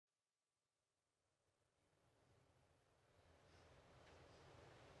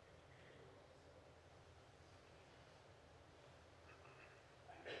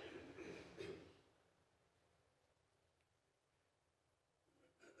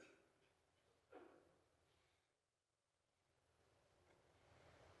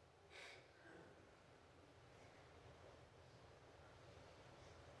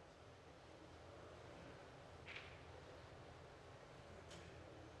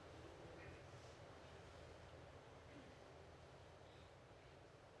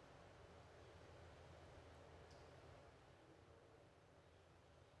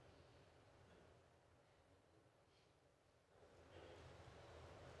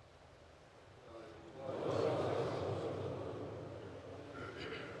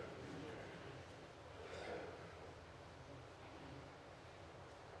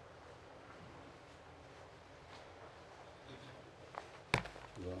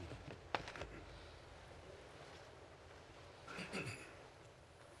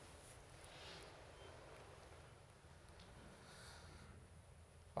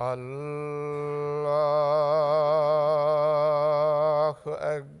الله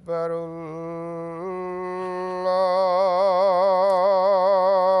أكبر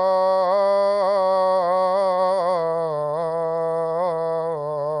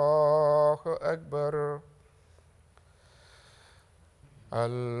الله أكبر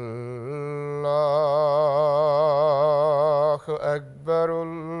الله أكبر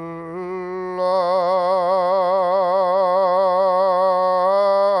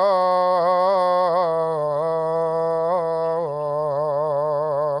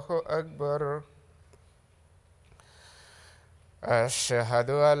الله أكبر أشهد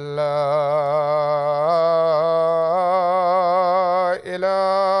أن لا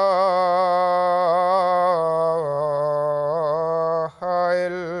إله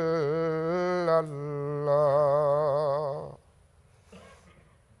إلا الله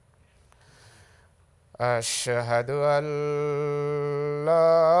أشهد أن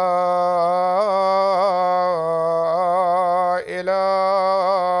لا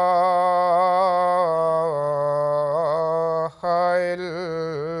إله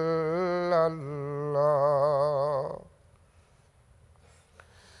إلا الله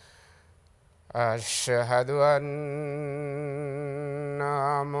أشهد أن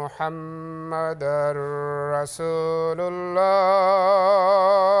محمدًا رسول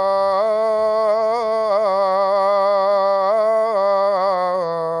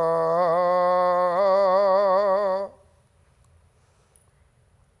الله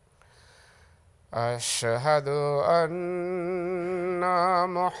أشهد أن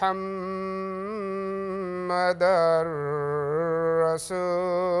محمدًا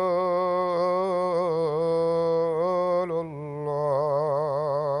رسول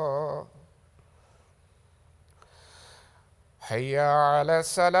الله حي على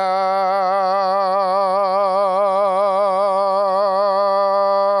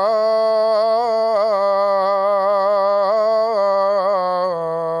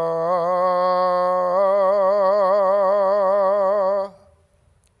الصلاة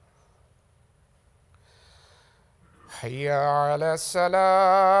حي على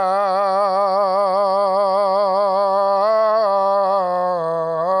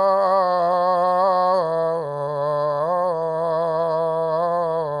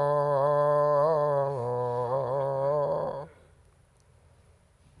الصلاة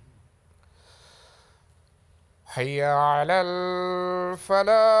حي على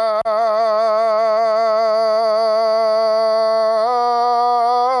الفلاح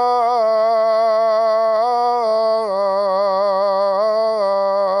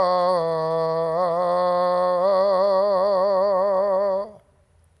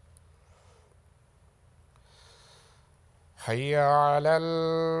حي على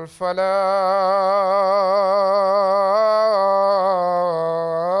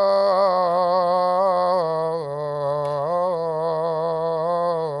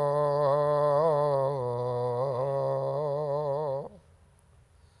الفلاح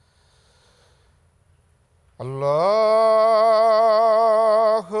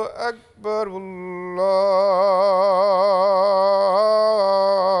الله أكبر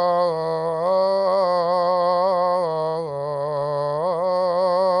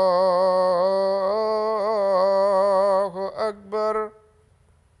الله أكبر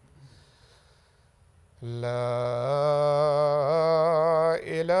لا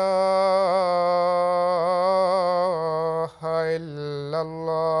إله إلا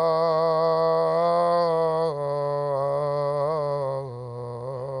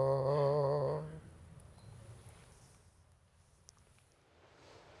الله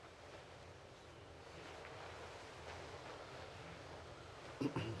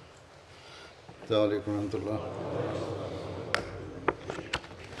السلام عليكم ورحمة الله.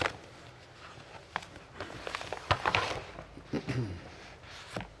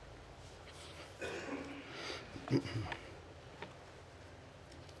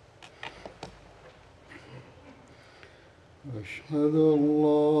 أشهد أن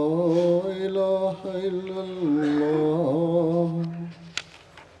لا إله إلا الله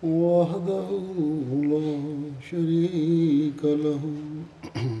وحده لا شريك له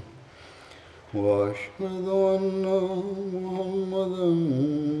وأشهد أن محمدًا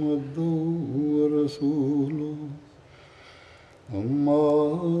عبده ورسوله أما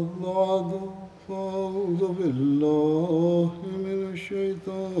بعد فأعوذ بالله من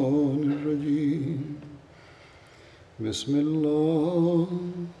الشيطان الرجيم بسم الله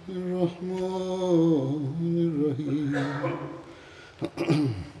الرحمن الرحيم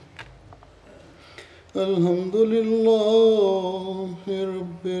الحمد لله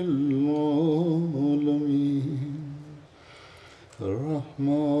رب العالمين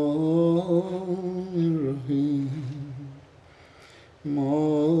الرحمن الرحيم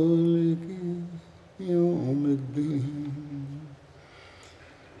مالك يوم الدين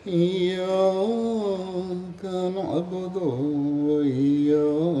إياك نعبد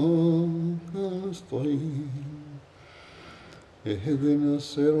وإياك نستعين اهدنا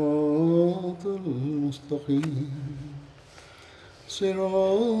الصراط المستقيم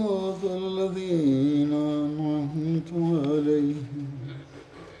صراط الذين أنعمت عليهم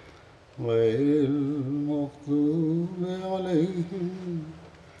غير المغضوب عليهم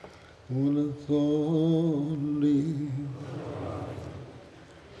ولا الضالين.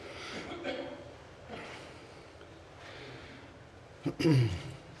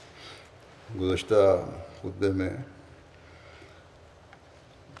 گزشتہ خطبے میں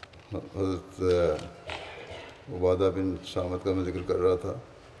حضرت عبادہ بن صامت کا میں ذکر کر رہا تھا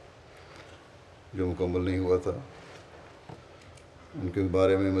جو مکمل نہیں ہوا تھا. ان کے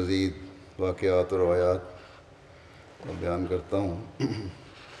بارے میں مزید واقعات اور روایات بیان کرتا ہوں.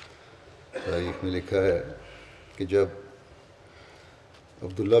 تاریخ میں لکھا ہے کہ جب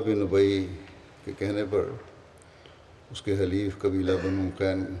عبداللہ بن ابی کے کہنے پر اس کے حلیف قبیلہ بنو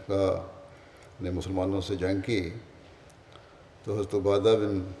قینقاع نے مسلمانوں سے جنگ کی تو حضرت عبادہ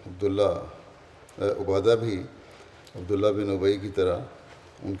بھی عبداللہ بن ابی کی طرح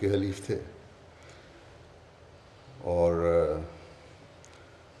ان کے حلیف تھے اور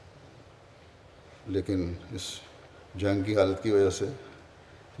لیکن اس جنگ کی حالت کی وجہ سے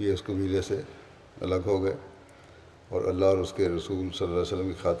یہ اس قبیلے سے الگ ہو گئے اور اللہ اور اس کے رسول صلی اللہ علیہ وسلم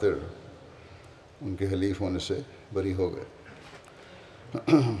کی خاطر ان کے حلیف ہونے سے بری ہو گئے.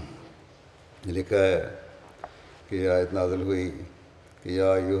 لکھا ہے کہ یہ آیت نازل ہوئی کہ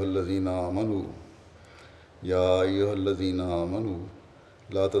یا ایھا الذین آمنوا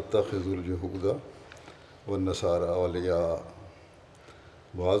لا تتخذوا اليہود والنصارى اولیاء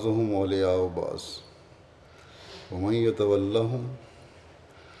بعضهم اولیاء بعض ومن يتولهم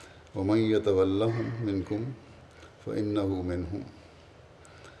منکم فإنه منهم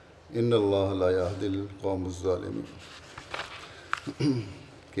ان اللہ لا یہدی القوم الظالمین.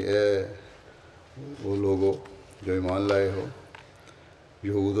 کہ اے وہ لوگوں جو ایمان لائے ہو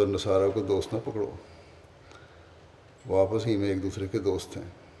یہود اور نصارہ کو دوست نہ پکڑو، وہ آپس ہی میں ایک دوسرے کے دوست ہیں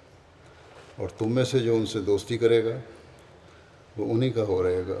اور تم میں سے جو ان سے دوستی کرے گا وہ انہی کا ہو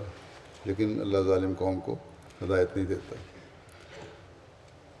رہے گا، لیکن اللہ ظالم قوم کو ہدایت نہیں دیتا.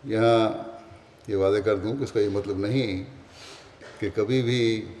 یہاں یہ واضح کر دوں کہ اس کا یہ مطلب نہیں کہ کبھی بھی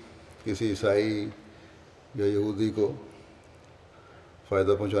کسی عیسائی یا یہودی کو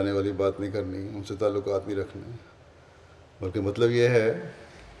فائدہ پہنچانے والی بات نہیں کرنی، ان سے تعلقات نہیں رکھنے، بلکہ مطلب یہ ہے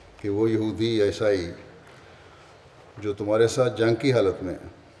کہ وہ یہودی یا عیسائی جو تمہارے ساتھ جنگ کی حالت میں ہیں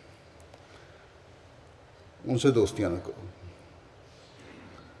ان سے دوستیاں نہ کرو،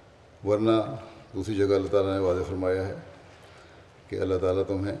 ورنہ دوسری جگہ اللہ تعالیٰ نے واضح فرمایا ہے کہ اللہ تعالیٰ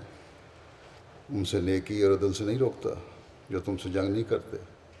تمہیں ان سے نیکی اور عدل سے نہیں روکتا جو تم سے جنگ نہیں کرتے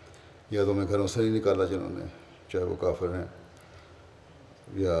یا تمہیں گھروں سے نہیں نکالا جنہوں نے، چاہے وہ کافر ہیں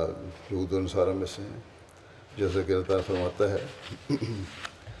یا یہود و نصارہ میں سے ہیں. جیسا کہ اللہ تعالیٰ فرماتا ہے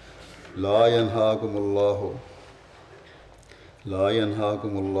لا ينہاکم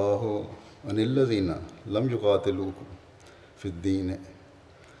اللہ عن الذین لم یقاتلوکم فی الدین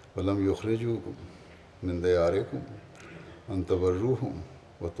ولم یخرجوکم من دیارکم ان تبروہم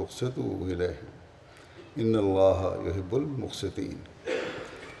وتقسطوا الیہم ان اللہ یحب المقسطین.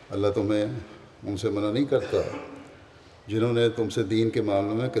 اللہ تمہیں ان سے منع نہیں کرتا جنہوں نے تم سے دین کے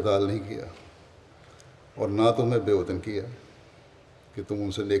معاملوں میں قتال نہیں کیا اور نہ تمہیں بے وطن کیا کہ تم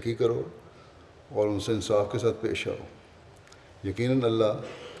ان سے نیکی کرو اور ان سے انصاف کے ساتھ پیش آؤ. یقیناً اللہ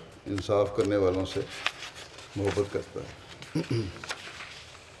انصاف کرنے والوں سے محبت کرتا ہے.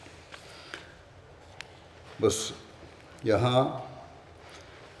 بس یہاں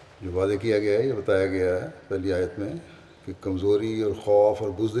جو وعدہ کیا گیا ہے، یہ بتایا گیا ہے پہلی آیت میں کہ کمزوری اور خوف اور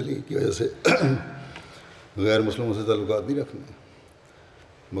بزدلی کی وجہ سے غیر مسلموں سے تعلقات نہیں رکھنے.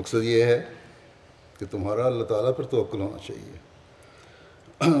 مقصد یہ ہے کہ تمہارا اللہ تعالیٰ پر توکل ہونا چاہیے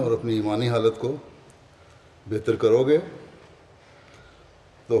اور اپنی ایمانی حالت کو بہتر کرو گے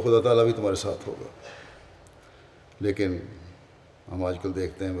تو خدا تعالیٰ بھی تمہارے ساتھ ہوگا. لیکن ہم آج کل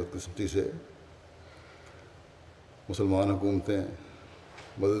دیکھتے ہیں بدقسمتی سے مسلمان حکومتیں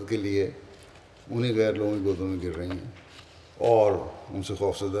مدد کے لیے انہیں غیر لوگوں کی گودوں میں گر رہی ہیں اور ان سے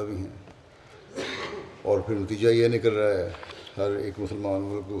خوفزدہ بھی ہیں، اور پھر نتیجہ یہ نکل رہا ہے ہر ایک مسلمان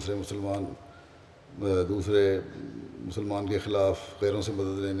ملک دوسرے مسلمان کے خلاف غیروں سے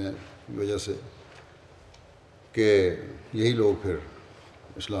مدد لینے کی وجہ سے کہ یہی لوگ پھر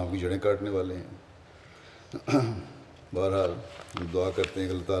اسلام کی جڑیں کاٹنے والے ہیں. بہرحال ہم دعا کرتے ہیں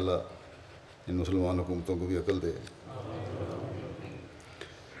کہ اللہ تعالیٰ ان مسلمان حکومتوں کو بھی عقل دے۔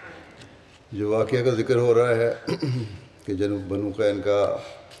 جو واقعہ کا ذکر ہو رہا ہے کہ بنو قینقاع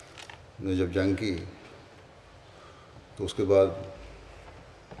نے جب جنگ کی تو اس کے بعد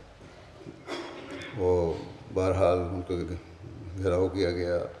وہ بہرحال ان کو گھیراؤ کیا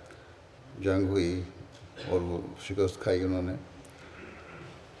گیا، جنگ ہوئی اور وہ شکست کھائی انہوں نے۔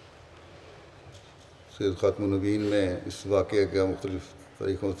 سید خاتم النبیین میں اس واقعے کا مختلف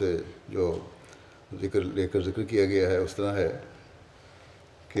طریقوں سے جو ذکر کیا گیا ہے اس طرح ہے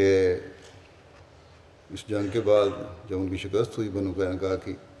کہ اس جنگ کے بعد جب ان کی شکست ہوئی بنو قینقاع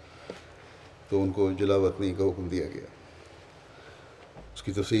کی تو ان کو جلا وطنی کا حکم دیا گیا۔ اس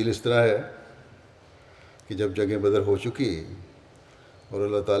کی تفصیل اس طرح ہے کہ جب جنگ بدر ہو چکی اور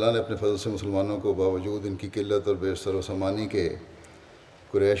اللہ تعالیٰ نے اپنے فضل سے مسلمانوں کو باوجود ان کی قلت اور بے سر و سامانی کے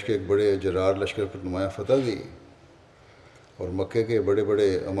قریش کے ایک بڑے جرار لشکر پر نمایاں فتح دی اور مکے کے بڑے بڑے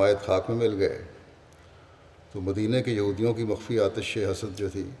عمائد خاک میں مل گئے، تو مدینہ کے یہودیوں کی مخفی آتش حسد جو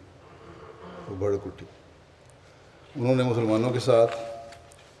تھی وہ بھڑک اٹھی۔ انہوں نے مسلمانوں کے ساتھ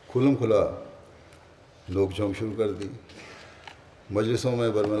کھلم کھلا نوک جھونک شروع کر دی، مجلسوں میں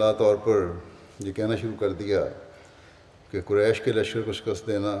برملا طور پر یہ کہنا شروع کر دیا کہ قریش کے لشکر کو شکست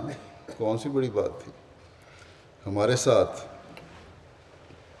دینا کون سی بڑی بات تھی، ہمارے ساتھ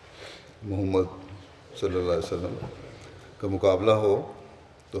محمد صلی اللہ علیہ وسلم کا مقابلہ ہو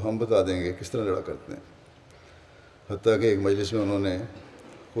تو ہم بتا دیں گے کس طرح لڑا کرتے ہیں۔ حتیٰ کہ ایک مجلس میں انہوں نے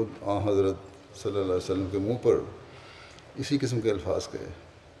خود حضرت صلی اللہ علیہ وسلم کے منہ پر اسی قسم کے الفاظ کہے۔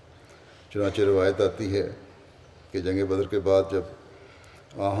 چنانچہ روایت آتی ہے کہ جنگ بدر کے بعد جب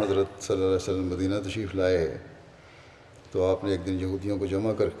حضرت صلی اللہ علیہ وسلم مدینہ تشریف لائے تو آپ نے ایک دن یہودیوں کو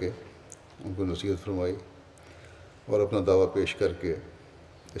جمع کر کے ان کو نصیحت فرمائی اور اپنا دعویٰ پیش کر کے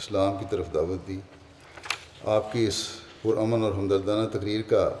اسلام کی طرف دعوت دی۔ آپ کی اس پرامن اور ہمدردانہ تقریر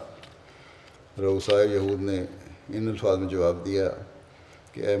کا رؤسائے یہود نے ان الفاظ میں جواب دیا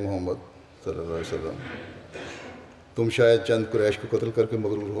کہ اے محمد صلی اللہ علیہ وسلم، تم شاید چند قریش کو قتل کر کے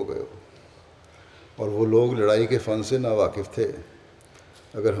مغرور ہو گئے ہو، اور وہ لوگ لڑائی کے فن سے ناواقف تھے۔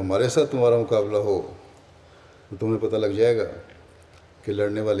 اگر ہمارے ساتھ تمہارا مقابلہ ہو تو تمہیں پتہ لگ جائے گا کہ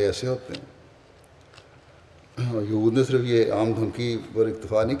لڑنے والے ایسے ہوتے ہیں۔ اور یہود نے صرف یہ عام دھمکی پر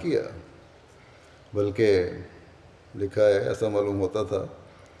اکتفا نہیں کیا، بلکہ لکھا ہے ایسا معلوم ہوتا تھا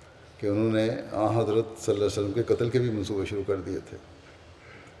کہ انہوں نے حضرت صلی اللہ علیہ وسلم کے قتل کے بھی منصوبے شروع کر دیے تھے،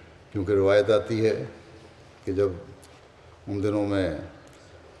 کیونکہ روایت آتی ہے کہ جب ان دنوں میں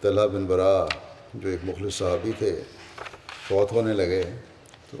طلحہ بن برا جو ایک مخلص صحابی تھے فوت ہونے لگے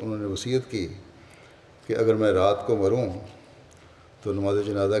تو انہوں نے وصیت کی کہ اگر میں رات کو مروں تو نماز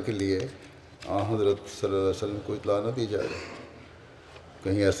جنازہ کے لیے حضرت صلی اللہ علیہ وسلم کو اطلاع نہ دی جائے،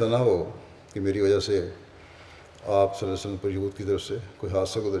 کہیں ایسا نہ ہو کہ میری وجہ سے آپ صلی اللہ علیہ وسلم پر یہود کی طرف سے کوئی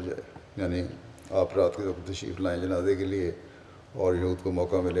حادثہ گزر جائے، یعنی آپ رات کے وقت تشریف لائیں جنازے کے لیے اور یہود کو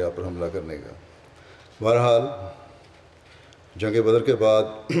موقع ملے آپ پر حملہ کرنے کا۔ بہرحال جنگ بدر کے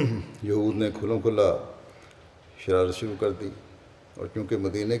بعد یہود نے کھلم کھلا شرارت شروع کر دی، اور کیونکہ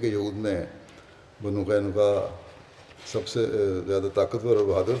مدینہ کے یہود میں بنو قینقاع سب سے زیادہ طاقتور اور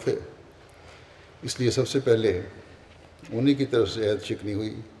بہادر تھے، اس لیے سب سے پہلے انہی کی طرف سے عہد شکنی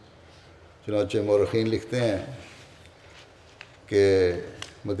ہوئی۔ چنانچہ مورخین لکھتے ہیں کہ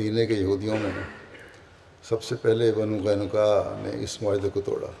مدینہ کے یہودیوں میں سب سے پہلے بنو قینقاع نے اس معاہدے کو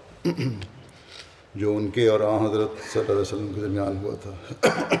توڑا جو ان کے اور حضرت صلی اللہ علیہ وسلم کے درمیان ہوا تھا،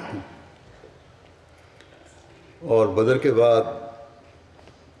 اور بدر کے بعد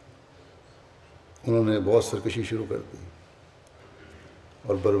انہوں نے بہت سرکشی شروع کر دی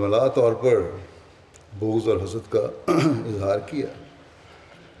اور برملا طور پر بغض اور حسد کا اظہار کیا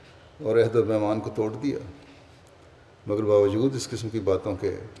اور عہد و پیمان کو توڑ دیا، مگر باوجود اس قسم کی باتوں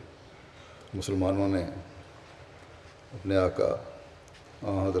کے مسلمانوں نے اپنے آقا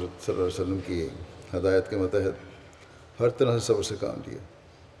حضرت صلی اللہ علیہ وسلم کی ہدایت کے متحد ہر طرح سے صبر سے کام لیا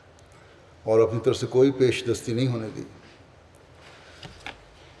اور اپنی طرف سے کوئی پیش دستی نہیں ہونے دی،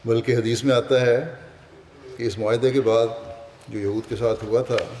 بلکہ حدیث میں آتا ہے کہ اس معاہدے کے بعد جو یہود کے ساتھ ہوا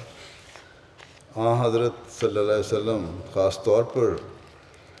تھا، حضرت صلی اللہ علیہ وسلم خاص طور پر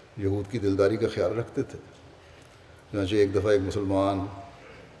یہود کی دلداری کا خیال رکھتے تھے۔ چنانچہ ایک دفعہ ایک مسلمان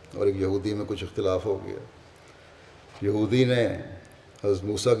اور ایک یہودی میں کچھ اختلاف ہو گیا۔ یہودی نے حضرت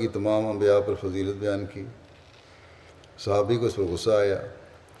موسیٰ کی تمام انبیاء پر فضیلت بیان کی، صحابی کو اس پر غصہ آیا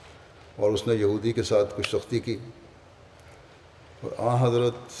اور اس نے یہودی کے ساتھ کچھ سختی کی اور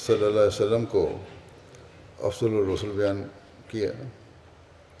حضرت صلی اللہ علیہ وسلم کو افضل الرسل بیان کیا۔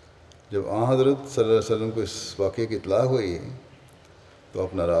 جب حضرت صلی اللہ علیہ وسلم کو اس واقعے کی اطلاع ہوئی تو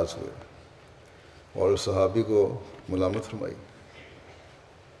آپ ناراض ہوئے اور اس صحابی کو ملامت فرمائی،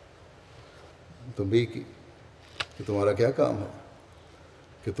 تنبیہ کی کہ تمہارا کیا کام ہے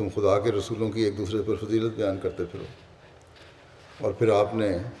کہ تم خدا کے رسولوں کی ایک دوسرے پر فضیلت بیان کرتے پھرو. اور پھر آپ نے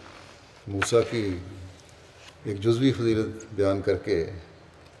موسیٰ کی ایک جزوی فضیلت بیان کر کے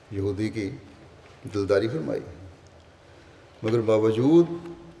یہودی کی دلداری فرمائی. مگر باوجود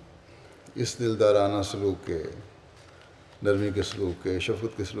اس دلدارانہ سلوک کے، نرمی کے سلوک کے،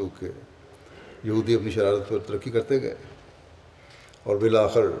 شفقت کے سلوک کے، یہودی اپنی شرارت پر ترقی کرتے گئے، اور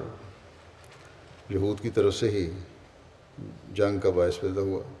بالآخر یہود کی طرف سے ہی جنگ کا باعث پیدا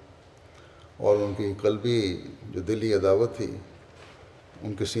ہوا، اور ان کی قلبی جو دلی عداوت تھی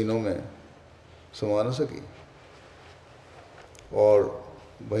ان کے سینوں میں سما نہ سکی، اور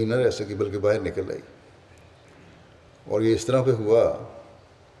وہیں نہ رہ سکی بلکہ باہر نکل آئی. اور یہ اس طرح پہ ہوا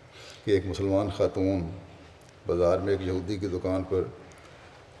کہ ایک مسلمان خاتون بازار میں ایک یہودی کی دکان پر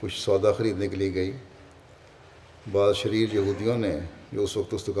کچھ سودا خریدنے کے لیے گئی. بعض شریر یہودیوں نے جو اس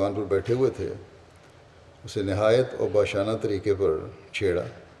وقت اس دکان پر بیٹھے ہوئے تھے اسے نہایت اور باشانہ طریقے پر چھیڑا،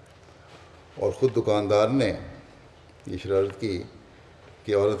 اور خود دکاندار نے یہ شرارت کی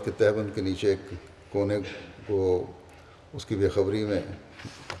کہ عورت کے تہبند کے نیچے ایک کونے کو اس کی بے خبری میں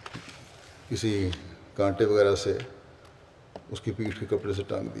کسی کانٹے وغیرہ سے اس کی پیٹھ کے کپڑے سے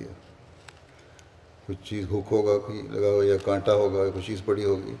ٹانگ دیا. کچھ چیز ہک ہوگا کوئی لگا ہوا یا کانٹا ہوگا، کوئی چیز پڑی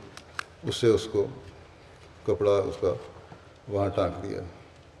ہوگی، اس سے اس کو کپڑا اس کا وہاں ٹانگ دیا.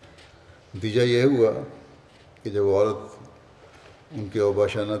 نتیجہ یہ ہوا کہ جب عورت ان کے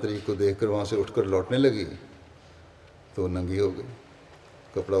اوباشانہ طریق کو دیکھ کر وہاں سے اٹھ کر لوٹنے لگی تو ننگی ہو گئی،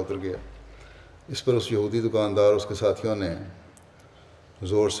 کپڑا اتر گیا. اس پر اس یہودی دکاندار اور اس کے ساتھیوں نے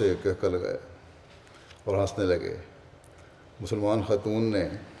زور سے کہکا لگایا اور ہنسنے لگے. مسلمان خاتون نے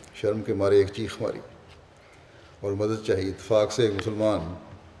شرم کے مارے ایک چیخ ماری اور مدد چاہی. اتفاق سے ایک مسلمان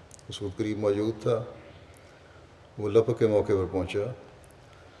اس وقت قریب موجود تھا، وہ لپک کے موقع پر پہنچا،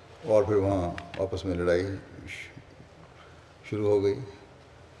 اور پھر وہاں آپس میں لڑائی شروع ہو گئی.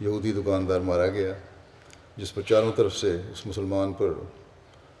 یہودی دکاندار مارا گیا، جس پر چاروں طرف سے اس مسلمان پر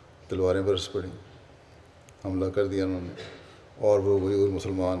تلواریں برس پڑیں، حملہ کر دیا انہوں نے، اور وہ غیور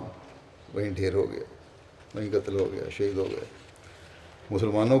مسلمان وہیں ڈھیر ہو گیا، وہیں قتل ہو گیا، شہید ہو گئے.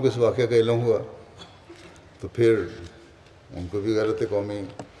 مسلمانوں کو اس واقعہ کا علم ہوا تو پھر ان کو بھی غیرت قومی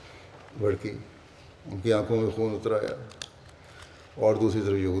بھڑکی، ان کی آنکھوں میں خون اتر آیا. اور دوسری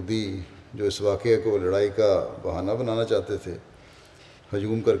طرف یہودی جو اس واقعے کو لڑائی کا بہانہ بنانا چاہتے تھے،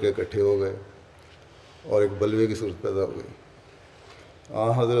 ہجوم کر کے اکٹھے ہو گئے اور ایک بلوے کی صورت پیدا ہو گئی.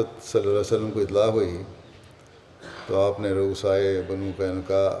 حضرت صلی اللہ علیہ وسلم کو اطلاع ہوئی تو آپ نے رؤسائے بنو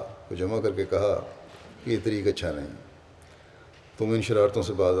قینقاع کو جمع کر کے کہا کہ یہ طریق اچھا نہیں، تم ان شرارتوں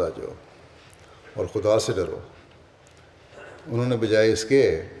سے باز آ جاؤ اور خدا سے ڈرو. انہوں نے بجائے اس کے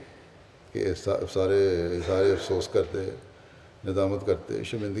کہ سارے افسوس کرتے، ندامت کرتے،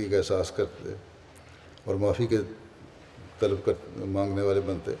 شرمندگی کا احساس کرتے اور معافی کے طلب مانگنے والے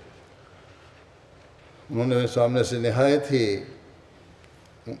بنتے، انہوں نے سامنے سے نہایت ہی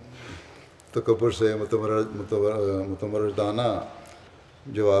تکبر سے متمردانہ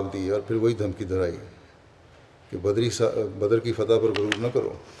جواب دی، اور پھر وہی دھمکی دہرائی کہ بدر کی فتح پر غرور نہ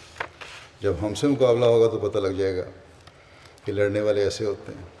کرو، جب ہم سے مقابلہ ہوگا تو پتہ لگ جائے گا کہ لڑنے والے ایسے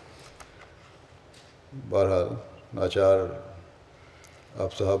ہوتے ہیں. بہرحال ناچار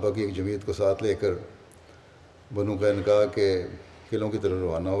آپ صحابہ کی ایک جمعیت کو ساتھ لے کر بنو قینقاع کے قلعوں کی طرف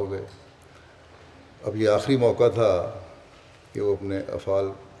روانہ ہو گئے. اب یہ آخری موقع تھا کہ وہ اپنے افعال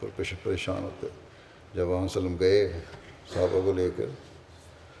پر پریشان ہوتے. جب وہاں وسلم گئے صحابہ کو لے کر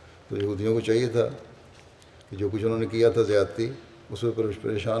تو یہودیوں کو چاہیے تھا کہ جو کچھ انہوں نے کیا تھا زیادتی، اس پر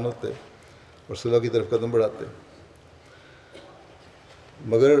پریشان ہوتے اور صلح کی طرف قدم بڑھاتے،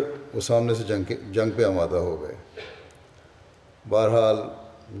 مگر وہ سامنے سے جنگ پہ آمادہ ہو گئے. بہرحال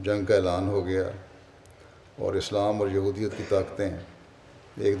جنگ کا اعلان ہو گیا اور اسلام اور یہودیت کی طاقتیں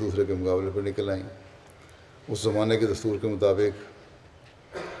ایک دوسرے کے مقابلے پر نکل آئیں. اس زمانے کے دستور کے مطابق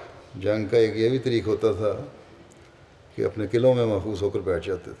جنگ کا ایک یہ بھی طریق ہوتا تھا کہ اپنے قلعوں میں محفوظ ہو کر بیٹھ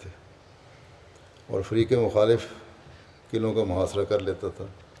جاتے تھے اور فریق مخالف قلعوں کا محاصرہ کر لیتا تھا.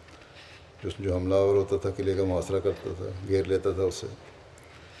 جو حملہ آور ہوتا تھا قلعے کا محاصرہ کرتا تھا، گھیر لیتا تھا اسے.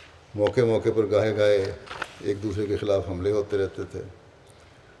 موقع موقع پر گاہے گاہے ایک دوسرے کے خلاف حملے ہوتے رہتے تھے،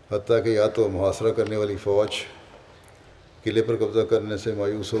 حتیٰ کہ یا تو محاصرہ کرنے والی فوج قلعے پر قبضہ کرنے سے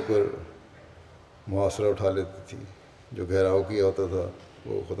مایوس ہو کر محاصرہ اٹھا لیتی تھی، جو گھیراؤ کیا ہوتا تھا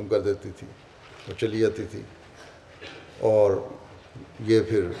وہ ختم کر دیتی تھی اور چلی جاتی تھی، اور یہ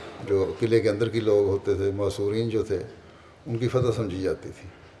پھر جو قلعے کے اندر کے لوگ ہوتے تھے، مسورین جو تھے، ان کی فتح سمجھی جاتی تھی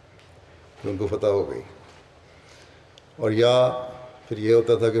کہ ان کو فتح ہو گئی. اور یا پھر یہ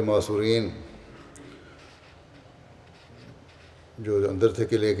ہوتا تھا کہ مسورین جو اندر تھے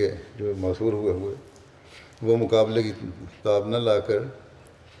قلعے کے جو مسرور ہوئے وہ مقابلے کی تاب نہ لا کر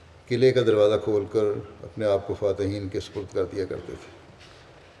قلعے کا دروازہ کھول کر اپنے آپ کو فاتحین کے سپرد کر دیا کرتے تھے۔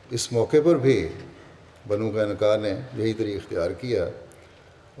 اس موقع پر بھی بنو قینقاع نے یہی طریقہ اختیار کیا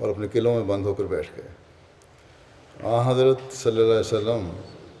اور اپنے قلعوں میں بند ہو کر بیٹھ گئے۔ حضرت صلی اللہ علیہ وسلم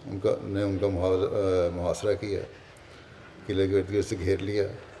نے ان کا محاصرہ کیا، قلعے کے ارد گرد سے گھیر لیا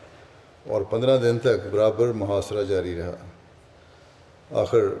اور 15 دن تک برابر محاصرہ جاری رہا۔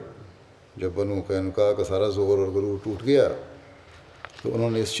 آخر جب بنو قینقاع کا سارا زور اور غرور ٹوٹ گیا تو انہوں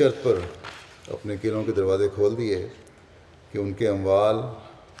نے اس شرط پر اپنے قلعوں کے دروازے کھول دیے کہ ان کے اموال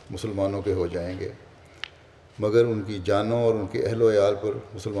مسلمانوں کے ہو جائیں گے، مگر ان کی جانوں اور ان کے اہل و عیال پر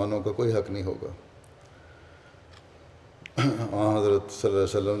مسلمانوں کا کوئی حق نہیں ہوگا۔ حضرت صلی اللہ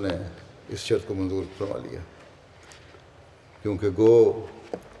علیہ وسلم نے اس شرط کو منظور فرما لیا، کیونکہ گو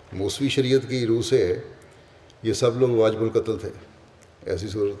موسوی شریعت کی روح سے یہ سب لوگ واجب القتل تھے۔ ایسی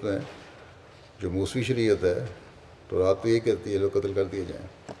صورت میں جو موسوی شریعت ہے تو رات تو یہ کہتی ہے لوگ قتل کر دیے جائیں،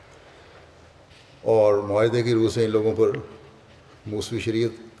 اور معاہدے کی روح سے ان لوگوں پر موسوی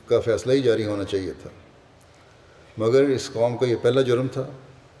شریعت کا فیصلہ ہی جاری ہونا چاہیے تھا، مگر اس قوم کا یہ پہلا جرم تھا۔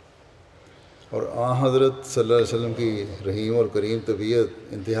 اور حضرت صلی اللہ علیہ وسلم کی رحیم اور کریم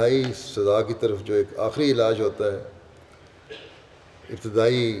طبیعت انتہائی سزا کی طرف جو ایک آخری علاج ہوتا ہے،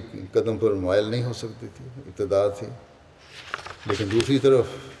 ابتدائی قدم پر مائل نہیں ہو سکتی تھی، ابتدا تھی، لیکن دوسری طرف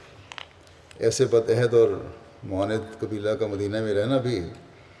ایسے بدعہد اور معاند قبیلہ کا مدینہ میں رہنا بھی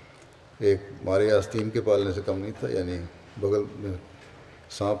ایک مارے آستین کے پالنے سے کم نہیں تھا، یعنی بغل میں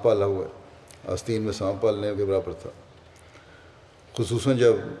سانپ پالا ہوا ہے، آستین میں سانپ پالنے کے برابر تھا، خصوصاً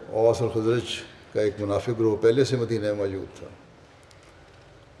جب اوس اور خزرج کا ایک منافق گروہ پہلے سے مدینہ میں موجود تھا،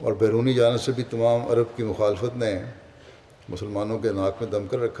 اور بیرونی جانب سے بھی تمام عرب کی مخالفت نے مسلمانوں کے ناک میں دم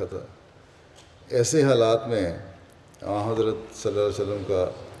کر رکھا تھا۔ ایسے حالات میں حضرت صلی اللہ علیہ وسلم کا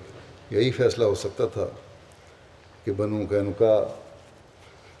یہی فیصلہ ہو سکتا تھا کہ بنو قینقاع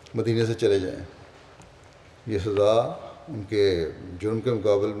مدینے سے چلے جائیں۔ یہ سزا ان کے جرم کے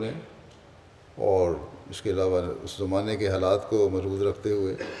مقابل میں اور اس کے علاوہ اس زمانے کے حالات کو ملحوظ رکھتے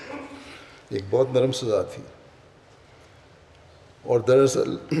ہوئے ایک بہت نرم سزا تھی، اور دراصل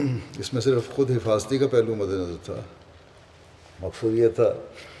اس میں صرف خود حفاظتی کا پہلو مد نظر تھا۔ مقصود یہ تھا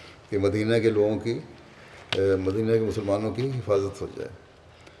کہ مدینہ کے مسلمانوں کی حفاظت ہو جائے،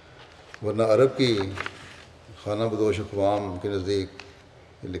 ورنہ عرب کی خانہ بدوش اقوام کے نزدیک،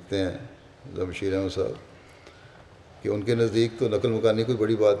 یہ لکھتے ہیں بشیر احمد صاحب، کہ ان کے نزدیک تو نقل مکانی کوئی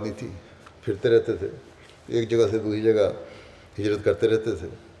بڑی بات نہیں تھی، پھرتے رہتے تھے، ایک جگہ سے دوسری جگہ ہجرت کرتے رہتے تھے،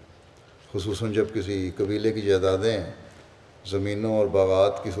 خصوصاً جب کسی قبیلے کی جائیدادیں زمینوں اور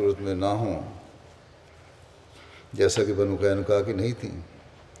باغات کی صورت میں نہ ہوں، جیسا کہ بنو قینقاع کی نہیں تھیں،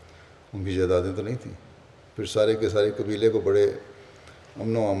 ان کی جائیدادیں تو نہیں تھیں، پھر سارے کے سارے قبیلے کو بڑے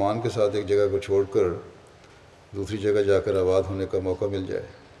امن و امان کے ساتھ ایک جگہ کو چھوڑ کر دوسری جگہ جا کر آباد ہونے کا موقع مل جائے۔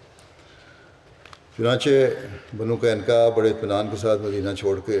 چنانچہ بنو قینقاع بڑے اطمینان کے ساتھ مدینہ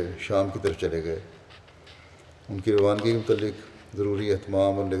چھوڑ کے شام کی طرف چلے گئے۔ ان کی روانگی کے متعلق ضروری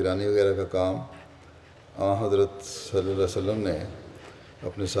اہتمام اور نگرانی وغیرہ کا کام حضرت صلی اللہ علیہ وسلم نے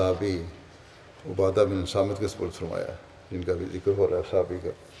اپنے صحابی عبادہ بن صامت کے سپرد فرمایا، جن کا بھی ذکر ہو رہا ہے صحابی کا،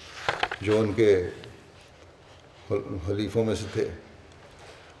 جو ان کے حلیفوں میں سے تھے۔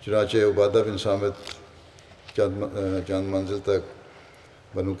 چنانچہ عبادہ بن صامت چند منزل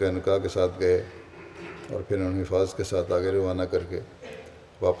تک بنو قینقاع کے ساتھ گئے اور پھر انہیں حفاظت کے ساتھ آگے روانہ کر کے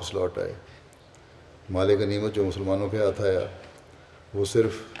واپس لوٹ آئے۔ مال غنیمت جو مسلمانوں کے ہاتھ آیا وہ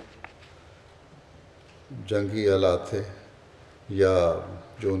صرف جنگی آلات تھے، یا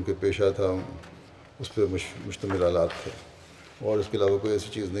جو ان کے پیشہ تھا اس پہ مشتمل آلات تھے، اور اس کے علاوہ کوئی ایسی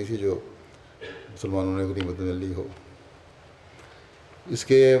چیز نہیں تھی جو مسلمانوں نے غنیمت میں لی ہو۔ اس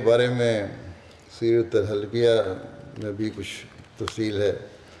کے بارے میں سیرت الحلبیہ میں بھی کچھ تفصیل ہے۔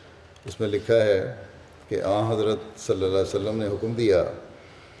 اس میں لکھا ہے کہ حضرت صلی اللہ علیہ وسلم نے حکم دیا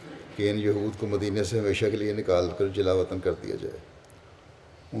کہ ان یہود کو مدینے سے ہمیشہ کے لیے نکال کر جلا وطن کر دیا جائے۔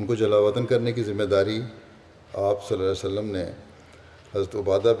 ان کو جلا وطن کرنے کی ذمہ داری آپ صلی اللہ علیہ وسلم نے حضرت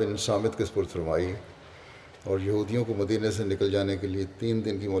عبادہ بن صامت کے سپرد فرمائی، اور یہودیوں کو مدینے سے نکل جانے کے لیے 3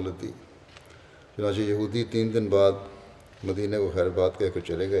 دن کی مہلت دی۔ چنانچہ یہودی 3 دن بعد مدینے کو خیر بات کہہ کر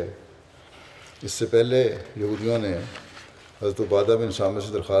چلے گئے۔ اس سے پہلے یہودیوں نے حضرت عبادہ بن صامت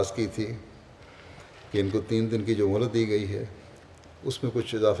سے درخواست کی تھی کہ ان کو 3 دن کی جو مہلت دی گئی ہے اس میں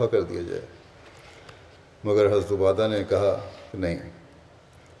کچھ اضافہ کر دیا جائے، مگر حضرت عبادہ نے کہا کہ نہیں،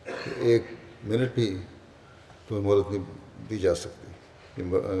 1 منٹ بھی تمہیں مہلت نہیں دی جا سکتی،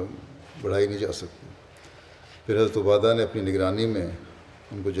 بڑھائی نہیں جا سکتی۔ پھر حضرت عبادہ نے اپنی نگرانی میں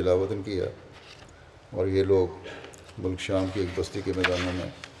ان کو جلا وطن کیا، اور یہ لوگ ملک شام کی ایک بستی کے میدانوں میں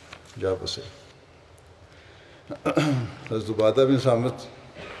جا بسے۔ حضرت عبادہ بن صامت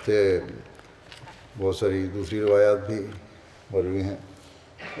سے بہت ساری دوسری روایات بھی مروی ہیں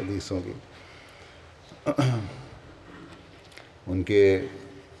حدیثوں کی۔ ان کے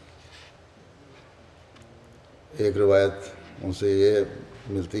ایک روایت ان سے یہ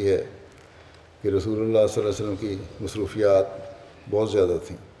ملتی ہے کہ رسول اللہ صلی اللہ علیہ وسلم کی مصروفیات بہت زیادہ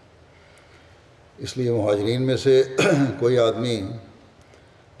تھیں، اس لیے مہاجرین میں سے کوئی آدمی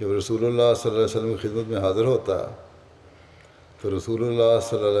جب رسول اللہ صلی اللہ علیہ وسلم کی خدمت میں حاضر ہوتا تو رسول اللہ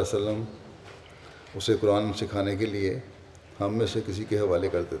صلی اللہ علیہ وسلم اسے قرآن سکھانے کے لیے ہم میں سے کسی کے حوالے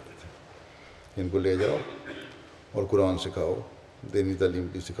کر دیتے تھے، ان کو لے جاؤ اور قرآن سکھاؤ، دینی تعلیم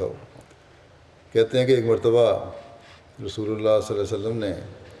کی سکھاؤ۔ کہتے ہیں کہ ایک مرتبہ رسول اللہ صلی اللہ علیہ وسلم نے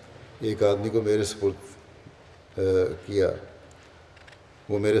ایک آدمی کو میرے سپرد کیا،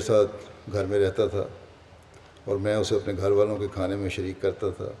 وہ میرے ساتھ گھر میں رہتا تھا اور میں اسے اپنے گھر والوں کے کھانے میں شریک کرتا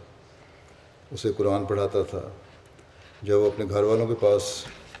تھا، اسے قرآن پڑھاتا تھا۔ جب وہ اپنے گھر والوں کے پاس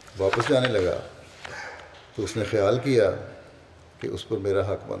واپس جانے لگا تو اس نے خیال کیا کہ اس پر میرا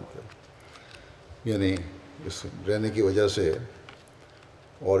حق بنتا ہے، یعنی اس رہنے کی وجہ سے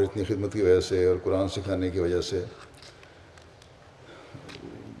اور اتنی خدمت کی وجہ سے اور قرآن سکھانے کی وجہ سے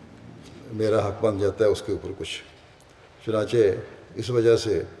میرا حق بن جاتا ہے اس کے اوپر کچھ۔ چنانچہ اس وجہ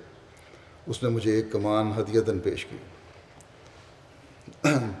سے اس نے مجھے ایک کمان ہدیۃً پیش کی،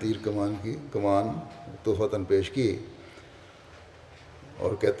 تیر کمان کی کمان تحفۃً پیش کی،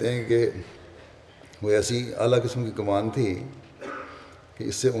 اور کہتے ہیں کہ وہ ایسی اعلیٰ قسم کی کمان تھی کہ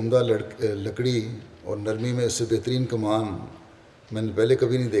اس سے عمدہ لکڑی اور نرمی میں اس سے بہترین کمان میں نے پہلے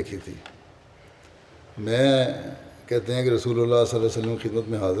کبھی نہیں دیکھی تھی۔ میں کہتے ہیں کہ رسول اللہ صلی اللہ علیہ وسلم کی خدمت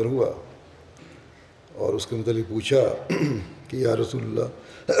میں حاضر ہوا اور اس کے متعلق پوچھا کہ یا رسول اللہ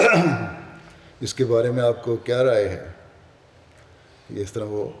اس کے بارے میں آپ کو کیا رائے ہے؟ یہ اس طرح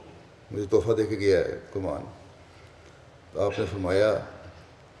وہ مجھے تحفہ دے کے گیا ہے کمان۔ تو آپ نے فرمایا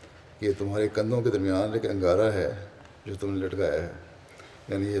کہ یہ تمہارے کندھوں کے درمیان ایک انگارہ ہے جو تم نے لٹکایا ہے،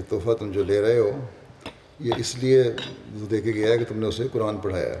 یعنی یہ تحفہ تم جو لے رہے ہو یہ اس لیے دے کے گیا ہے کہ تم نے اسے قرآن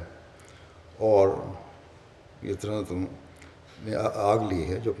پڑھایا ہے، اور یہ طرح تم نے آگ لی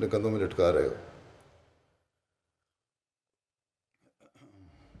ہے جو اپنے کندھوں میں لٹکا رہے ہو۔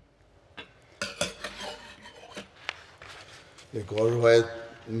 ایک اور روایت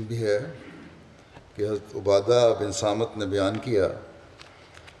بھی ہے کہ حضرت عبادہ بن صامت نے بیان کیا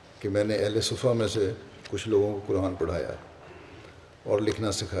کہ میں نے اہل صفہ میں سے کچھ لوگوں کو قرآن پڑھایا اور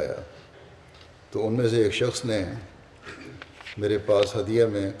لکھنا سکھایا، تو ان میں سے ایک شخص نے میرے پاس ہدیہ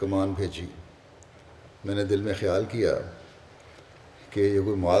میں کمان بھیجی۔ میں نے دل میں خیال کیا کہ یہ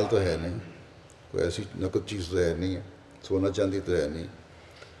کوئی مال تو ہے نہیں، کوئی ایسی نقد چیز تو ہے نہیں ہے، سونا چاندی تو ہے نہیں،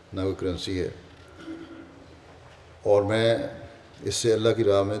 نہ کوئی کرنسی ہے، اور میں اس سے اللہ کی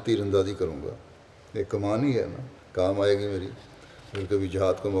راہ میں تیر اندازی کروں گا، ایک کمان ہی ہے نا، کام آئے گی میری، اگر کبھی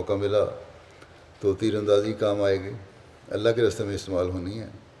جہاد کا موقع ملا تو تیر اندازی کام آئے گی، اللہ کے راستے میں استعمال ہونی ہے۔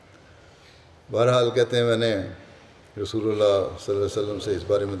 بہرحال کہتے ہیں میں نے رسول اللہ صلی اللہ علیہ وسلم سے اس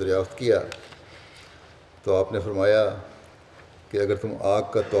بارے میں دریافت کیا تو آپ نے فرمایا کہ اگر تم آگ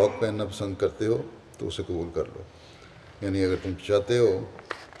کا طوق پہننا پسند کرتے ہو تو اسے قبول کر لو، یعنی اگر تم چاہتے ہو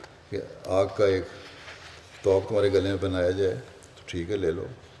کہ آگ کا ایک طوق تمہارے گلے میں پہنایا جائے تو ٹھیک ہے، لے لو۔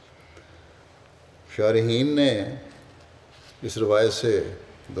 شارحین نے اس روایت سے،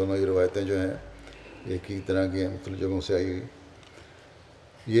 دونوں ہی روایتیں جو ہیں ایک ہی طرح کی ہیں، مختلف جگہوں سے آئی ہوئی،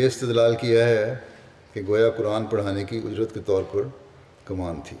 یہ استدلال کیا ہے کہ گویا قرآن پڑھانے کی اجرت کے طور پر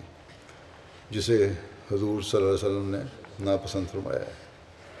کمان تھی، جسے حضور صلی اللہ علیہ وسلم نے ناپسند فرمایا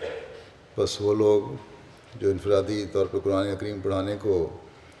ہے۔ بس وہ لوگ جو انفرادی طور پر قرآن کریم پڑھانے کو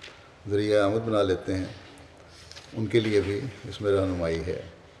ذریعہ آمد بنا لیتے ہیں ان کے لیے بھی اس میں رہنمائی ہے۔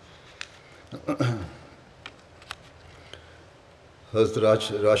 حضرت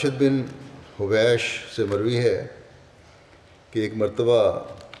راشد بن حبیش سے مروی ہے کہ ایک مرتبہ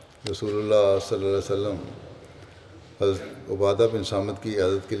رسول اللہ صلی اللہ علیہ وسلم حضرت عبادہ بن صامت کی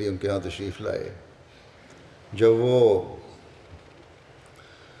عیادت کے لیے ان کے ہاں تشریف لائے۔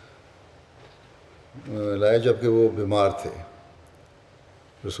 جبکہ وہ بیمار تھے،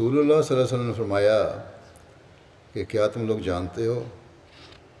 رسول اللہ صلی اللہ علیہ وسلم نے فرمایا کہ کیا تم لوگ جانتے ہو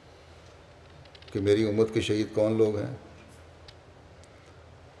کہ میری امت کے شہید کون لوگ ہیں؟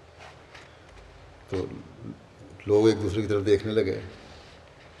 تو لوگ ایک دوسرے کی طرف دیکھنے لگے۔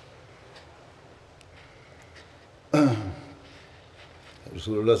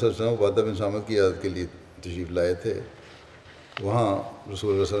 رسول اللہ صلی اللہ علیہ وسلم عبادہ بن صامت کی عیادت کے لیے تشریف لائے تھے، وہاں رسول اللہ صلی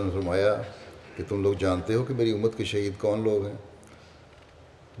اللہ علیہ وسلم نے فرمایا کہ تم لوگ جانتے ہو کہ میری امت کے شہید کون لوگ ہیں؟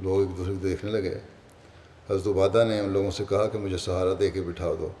 لوگ ایک دوسرے کو دیکھنے لگے۔ حضرت عبادہ نے ان لوگوں سے کہا کہ مجھے سہارا دے کے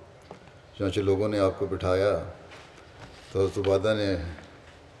بٹھا دو۔ چنانچہ لوگوں نے آپ کو بٹھایا تو حضرت عبادہ نے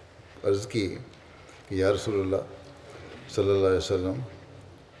عرض کی کہ یا رسول اللہ صلی اللہ علیہ وسلم،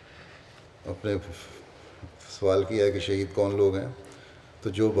 اپنے سوال کیا ہے کہ شہید کون لوگ ہیں، تو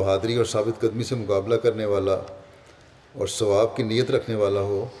جو بہادری اور ثابت قدمی سے مقابلہ کرنے والا اور ثواب کی نیت رکھنے والا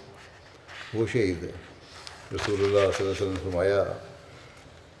ہو وہ شہید ہے۔ رسول اللہ صلی اللہ علیہ وسلم نے فرمایا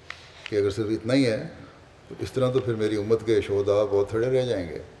کہ اگر صرف اتنا ہی ہے تو اس طرح تو پھر میری امت کے شہداء بہت تھوڑے رہ جائیں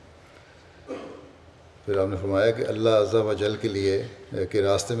گے۔ پھر آپ نے فرمایا کہ اللہ عز و جل کے لیے کہ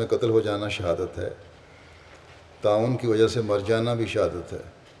راستے میں قتل ہو جانا شہادت ہے، تعاون کی وجہ سے مر جانا بھی شہادت ہے۔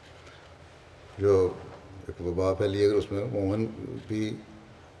 جو ایک وبا پھیلی اگر اس میں مومن بھی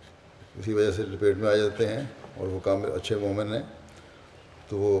اسی وجہ سے لپیٹ میں آ جاتے ہیں اور وہ کامل اچھے مومن ہیں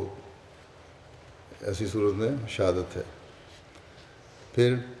تو وہ ایسی صورت میں شہادت ہے۔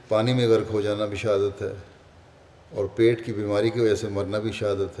 پھر پانی میں غرق ہو جانا بھی شہادت ہے، اور پیٹ کی بیماری کی وجہ سے مرنا بھی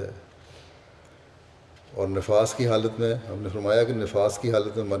شہادت ہے۔ اور نفاس کی حالت میں ہم نے فرمایا کہ نفاس کی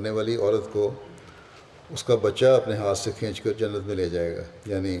حالت میں مرنے والی عورت کو اس کا بچہ اپنے ہاتھ سے کھینچ کر جنت میں لے جائے گا،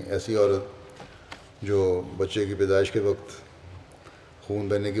 یعنی ایسی عورت جو بچے کی پیدائش کے وقت خون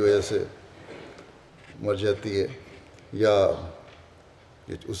بہنے کی وجہ سے مر جاتی ہے، یا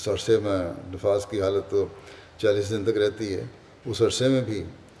اس عرصے میں نفاس کی حالت تو 40 دن تک رہتی ہے، اس عرصے میں بھی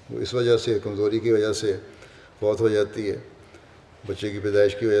وہ اس وجہ سے کمزوری کی وجہ سے فوت ہو جاتی ہے بچے کی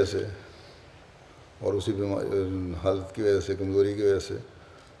پیدائش کی وجہ سے اور اسی حالت کی وجہ سے، کمزوری کی وجہ سے،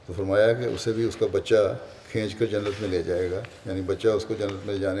 تو فرمایا کہ اسے بھی اس کا بچہ کھینچ کر جنت میں لے جائے گا، یعنی بچہ اس کو جنت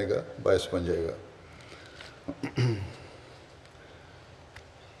میں لے جانے کا باعث بن جائے گا۔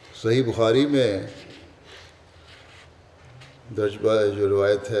 صحیح بخاری میں درج جو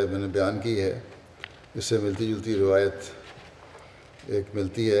روایت ہے میں نے بیان کی ہے، اس سے ملتی جلتی روایت ایک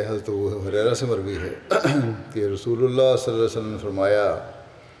ملتی ہے، حضرت ابو ہریرہ سے مروی ہے کہ رسول اللہ صلی اللہ علیہ وسلم نے فرمایا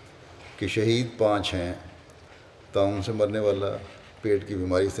کہ شہید 5 ہیں: طاعون سے مرنے والا، پیٹ کی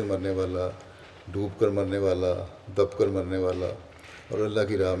بیماری سے مرنے والا، ڈوب کر مرنے والا، دب کر مرنے والا، اور اللہ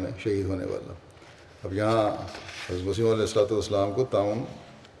کی راہ میں شہید ہونے والا۔ اب یہاں حضرت مسیح علیہ السلام کو طاعون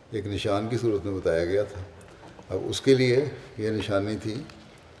ایک نشان کی صورت میں بتایا گیا تھا۔ اب اس کے لیے یہ نشانی تھی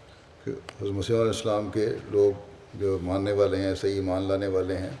کہ حضرت مسیح علیہ السلام کے لوگ جو ماننے والے ہیں، صحیح ایمان لانے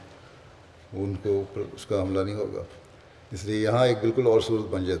والے ہیں، ان کو اوپر اس کا حملہ نہیں ہوگا، اس لیے یہاں ایک بالکل اور صورت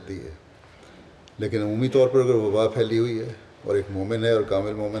بن جاتی ہے۔ لیکن عمومی طور پر اگر وبا پھیلی ہوئی ہے اور ایک مومن ہے اور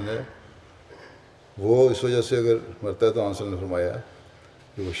کامل مومن ہے، وہ اس وجہ سے اگر مرتا ہے تو آنسر نے فرمایا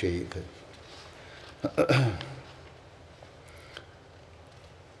کہ وہ شہید ہے۔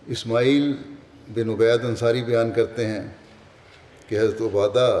 اسماعیل بن عبید انصاری بیان کرتے ہیں کہ حضرت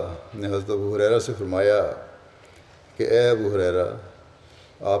عبادہ نے حضرت ابو ہریرہ سے فرمایا کہ اے ابو ہریرہ،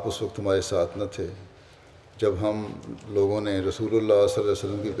 آپ اس وقت ہمارے ساتھ نہ تھے جب ہم لوگوں نے رسول اللہ صلی اللہ علیہ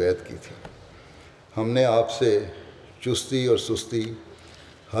وسلم کی بیعت کی تھی۔ ہم نے آپ سے چستی اور سستی،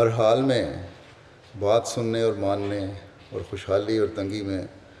 ہر حال میں بات سننے اور ماننے اور خوشحالی اور تنگی میں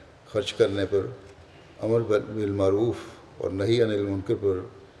خرچ کرنے پر، امر بالمعروف اور نہی عن المنکر پر،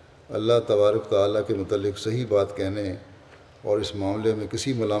 اللہ تبارک تعالیٰ کے متعلق صحیح بات کہنے اور اس معاملے میں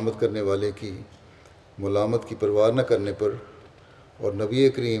کسی ملامت کرنے والے کی ملامت کی پرواہ نہ کرنے پر، اور نبی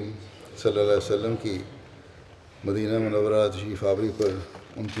کریم صلی اللہ علیہ وسلم کی مدینہ منورہ تشریف آوری پر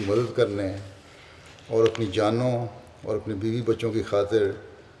ان کی مدد کرنے اور اپنی جانوں اور اپنے بیوی بچوں کی خاطر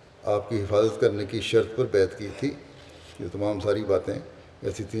آپ کی حفاظت کرنے کی شرط پر بیعت کی تھی۔ یہ تمام ساری باتیں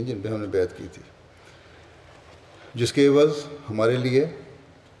ایسی تھیں جن پہ ہم نے بیعت کی تھی، جس کے عوض ہمارے لیے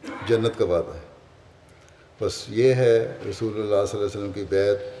جنت کا وعدہ ہے۔ بس یہ ہے رسول اللہ صلی اللہ علیہ وسلم کی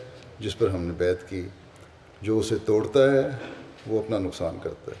بیعت جس پر ہم نے بیعت کی۔ جو اسے توڑتا ہے وہ اپنا نقصان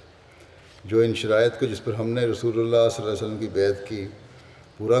کرتا ہے۔ جو ان شرائط کو جس پر ہم نے رسول اللہ صلی اللہ علیہ وسلم کی بیعت کی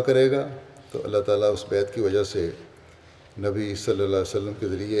پورا کرے گا تو اللہ تعالیٰ اس بیعت کی وجہ سے نبی صلی اللہ علیہ وسلم کے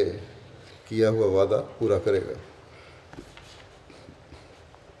ذریعے کیا ہوا وعدہ پورا کرے گا۔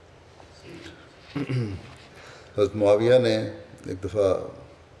 حضرت معاویہ نے ایک دفعہ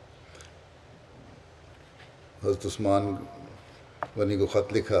حضرت عثمان غنی کو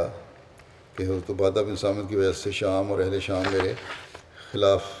خط لکھا کہ حضرت عبادہ بن صامت کی وجہ سے شام اور اہل شام میرے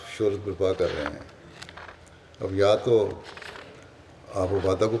خلاف شہرت برپا کر رہے ہیں۔ اب یا تو آپ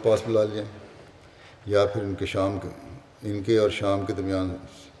عبادہ کو پاس بلا لیں یا پھر ان کے اور شام کے درمیان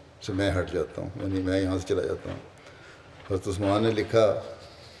سے میں ہٹ جاتا ہوں، یعنی میں یہاں سے چلا جاتا ہوں۔ حضرت عثمان نے لکھا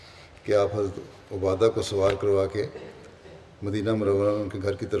کہ آپ حضرت عبادہ کو سوار کروا کے مدینہ منورہ میں ان کے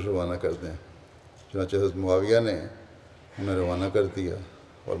گھر کی طرف روانہ کر دیں۔ چنانچہ حضرت معاویہ نے انہیں روانہ کر دیا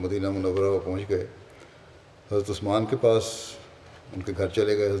اور مدینہ منورہ وہ پہنچ گئے۔ حضرت عثمان کے پاس ان کے گھر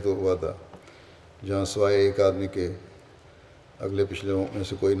چلے گئے حضرت عبادہ، جہاں سوائے ایک آدمی کے اگلے پچھلے میں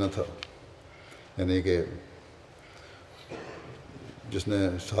سے کوئی نہ تھا، یعنی کہ جس نے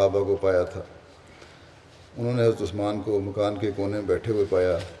صحابہ کو پایا تھا۔ انہوں نے حضرت عثمان کو مکان کے کونے میں بیٹھے ہوئے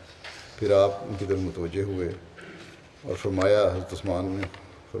پایا، پھر آپ ان کی طرف متوجہ ہوئے اور فرمایا، حضرت عثمان نے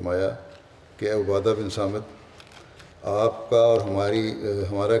فرمایا کہ اے عبادہ بن صامت، آپ کا اور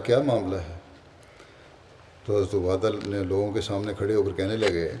ہمارا کیا معاملہ ہے؟ تو حضرت عبادہ نے لوگوں کے سامنے کھڑے ہو کر کہنے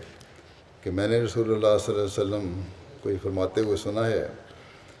لگے کہ میں نے رسول اللہ صلی اللہ علیہ وسلم کو یہ فرماتے ہوئے سنا ہے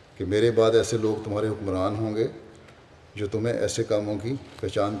کہ میرے بعد ایسے لوگ تمہارے حکمران ہوں گے جو تمہیں ایسے کاموں کی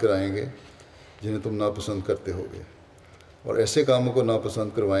پہچان کرائیں گے جنہیں تم ناپسند کرتے ہوگے، اور ایسے کاموں کو ناپسند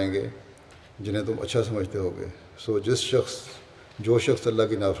کروائیں گے جنہیں تم اچھا سمجھتے ہوگے۔ سو جو شخص اللہ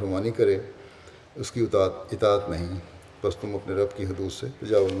کی نافرمانی کرے اس کی اطاعت نہیں، بس تم اپنے رب کی حدود سے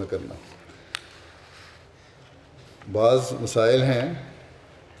تجاوز نہ کرنا۔ بعض مسائل ہیں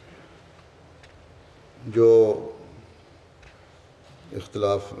جو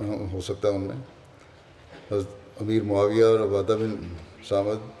اختلاف ہو سکتا ہے ان میں۔ حضرت امیر معاویہ اور عبادہ بن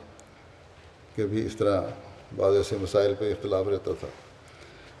صامت کے بھی اس طرح بعض ایسے مسائل پہ اختلاف رہتا تھا۔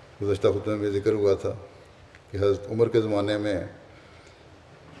 گزشتہ خطبے میں ذکر ہوا تھا کہ حضرت عمر کے زمانے میں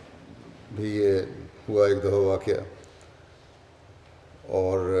بھی یہ ہوا ایک دفعہ واقعہ،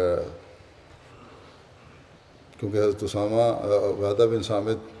 اور کیونکہ حضرت اسامہ عبادہ بن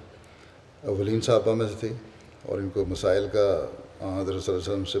صامت اولین صحابہ میں سے تھے اور ان کو مسائل کا حضرت صلی اللہ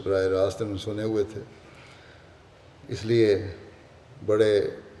علیہ وسلم سے براہ راست ان سنے ہوئے تھے، اس لیے بڑے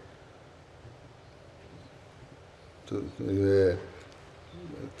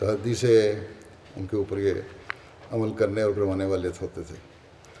تحدی سے ان کے اوپر یہ عمل کرنے اور کروانے والے ہوتے تھے،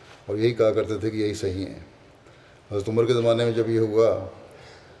 اور یہی کہا کرتے تھے کہ یہی صحیح ہیں۔ حضرت عمر کے زمانے میں جب یہ ہوا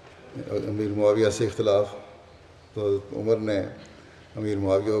امیر معاویہ سے اختلاف، تو حضرت عمر نے امیر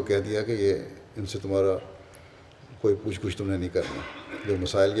معاویہ کو کہہ دیا کہ یہ ان سے تمہارا کوئی پوچھ گچھ تم نے نہیں کرنا، جو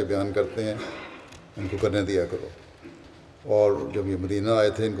مسائل کے بیان کرتے ہیں ان کو کرنے دیا کرو، اور جب یہ مدینہ آئے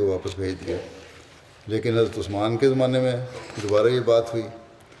تھے ان کو واپس بھیج دیا۔ لیکن حضرت عثمان کے زمانے میں دوبارہ یہ بات ہوئی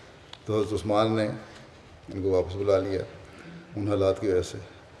تو حضرت عثمان نے ان کو واپس بلا لیا ان حالات کی وجہ سے۔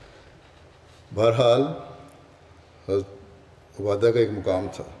 بہرحال حضرت عبادہ کا ایک مقام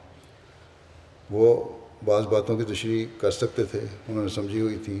تھا، وہ بعض باتوں کی تشریح کر سکتے تھے، انہوں نے سمجھی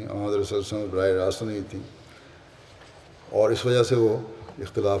ہوئی تھیں، حضرت صلی اللہ علیہ وسلم براہ راست سنی ہوئی تھیں، اور اس وجہ سے وہ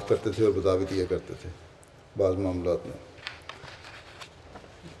اختلاف کرتے تھے اور بتاوی دیا کرتے تھے بعض معاملات میں۔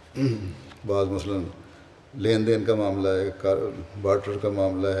 بعض مثلاً لین دین کا معاملہ ہے، بارٹر کا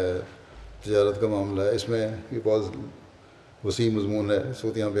معاملہ ہے، تجارت کا معاملہ ہے، اس میں یہ بہت وسیع مضمون ہے، اس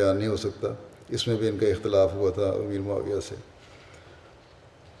وقت یہاں بیان نہیں ہو سکتا۔ اس میں بھی ان کا اختلاف ہوا تھا امیر معاویہ سے۔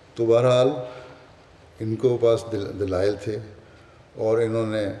 تو بہرحال ان کو پاس دلائل تھے اور انہوں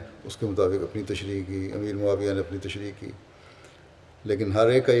نے اس کے مطابق اپنی تشریح کی، امیر معاویہ نے اپنی تشریح کی، لیکن ہر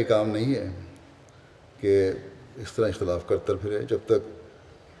ایک کا یہ کام نہیں ہے کہ اس طرح اختلاف کرتا پھرے جب تک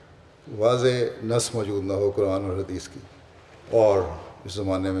واضح نص موجود نہ ہو قرآن اور حدیث کی، اور اس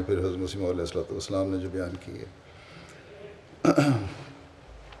زمانے میں پھر حضرت مسیح علیہ السلام نے جو بیان کی ہے۔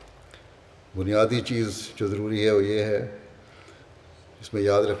 بنیادی چیز جو ضروری ہے وہ یہ ہے، اس میں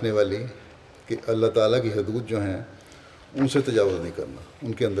یاد رکھنے والی، کہ اللہ تعالیٰ کی حدود جو ہیں ان سے تجاوز نہیں کرنا،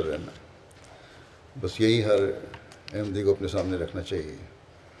 ان کے اندر رہنا، بس یہی ہر احمدی کو اپنے سامنے رکھنا چاہیے،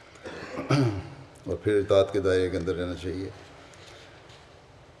 اور پھر اطاعت کے دائرے کے اندر رہنا چاہیے۔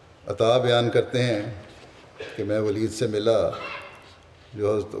 عطا بیان کرتے ہیں کہ میں ولید سے ملا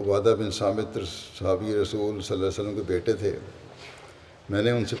جو حضرت عبادہ بن صامت صحابی رسول صلی اللہ علیہ وسلم کے بیٹے تھے۔ میں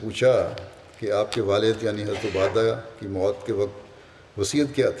نے ان سے پوچھا کہ آپ کے والد یعنی حضرت عبادہ کی موت کے وقت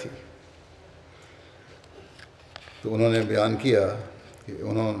وصیت کیا تھی؟ تو انہوں نے بیان کیا کہ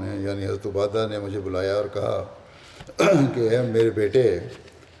انہوں نے یعنی حضرت عبادہ نے مجھے بلایا اور کہا کہ اے میرے بیٹے،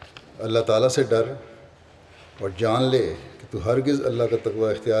 اللہ تعالیٰ سے ڈر اور جان لے کہ تو ہرگز اللہ کا تقوی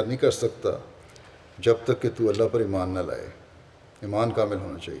اختیار نہیں کر سکتا جب تک کہ تو اللہ پر ایمان نہ لائے۔ ایمان کامل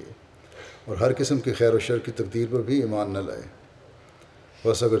ہونا چاہیے، اور ہر قسم کی خیر و شر کی تقدیر پر بھی ایمان نہ لائے،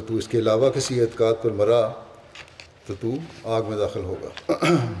 بس اگر تو اس کے علاوہ کسی اعتقاد پر مرا تو آگ میں داخل ہوگا۔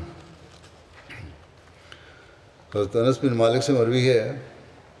 حضرت انس بن مالک سے مروی ہے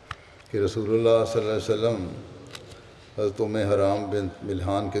کہ رسول اللہ صلی اللہ علیہ وسلم حضرت حرام بن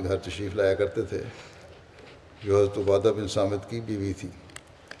ملحان کے گھر تشریف لایا کرتے تھے، جو حضرت عبادہ بن صامت کی بیوی تھی۔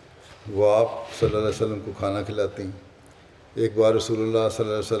 وہ آپ صلی اللہ علیہ وسلم کو کھانا کھلاتی۔ ایک بار رسول اللہ صلی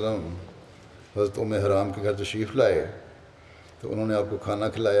اللہ علیہ وسلم حضرت حرام کے گھر تشریف لائے تو انہوں نے آپ کو کھانا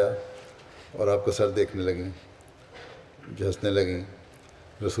کھلایا اور آپ کا سر دیکھنے لگیں، ہنسنے لگیں۔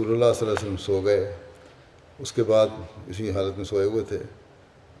 رسول اللہ صلی اللہ علیہ وسلم سو گئے۔ اس کے بعد اسی حالت میں سوئے ہوئے تھے،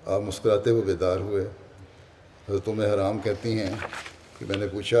 آپ مسکراتے ہوئے بیدار ہوئے۔ حضرت حرام کہتی ہیں کہ میں نے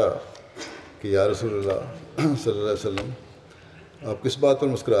پوچھا کہ یا رسول اللہ صلی اللہ علیہ وسلم آپ کس بات پر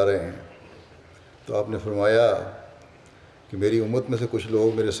مسکرا رہے ہیں؟ تو آپ نے فرمایا کہ میری امت میں سے کچھ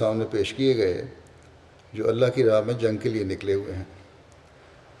لوگ میرے سامنے پیش کیے گئے جو اللہ کی راہ میں جنگ کے لیے نکلے ہوئے ہیں۔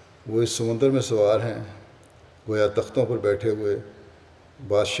 وہ اس سمندر میں سوار ہیں، گویا تختوں پر بیٹھے ہوئے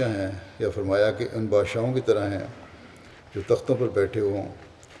بادشاہ ہیں، یا فرمایا کہ ان بادشاہوں کی طرح ہیں جو تختوں پر بیٹھے ہوں۔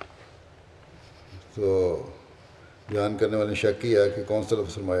 تو بیان کرنے والے نے شک کیا کہ کون سا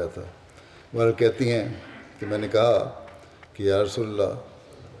لفظ فرمایا تھا۔ بہرحال کہتی ہیں کہ میں نے کہا کہ یا رسول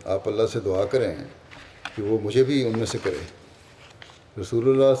اللہ آپ اللہ سے دعا کریں کہ وہ مجھے بھی ان میں سے کرے۔ رسول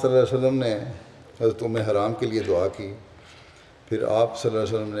اللہ صلی اللہ علیہ وسلم نے حضرت حرام کے لیے دعا کی، پھر آپ صلی اللہ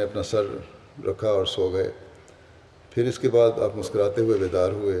علیہ وسلم نے اپنا سر رکھا اور سو گئے۔ پھر اس کے بعد آپ مسکراتے ہوئے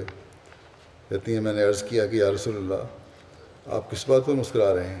بیدار ہوئے۔ کہتی ہیں میں نے عرض کیا کہ یا رسول اللہ آپ کس بات پر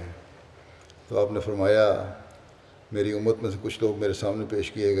مسکرا رہے ہیں؟ تو آپ نے فرمایا میری امت میں سے کچھ لوگ میرے سامنے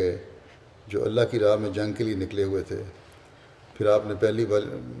پیش کیے گئے جو اللہ کی راہ میں جنگ کے لیے نکلے ہوئے تھے۔ پھر آپ نے پہلی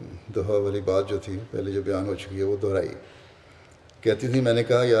دفعہ والی بات جو تھی پہلے جو بیان ہو چکی ہے وہ دہرائی۔ کہتی تھی میں نے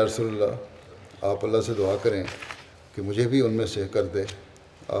کہا یا رسول اللہ آپ اللہ سے دعا کریں کہ مجھے بھی ان میں سے کر دے۔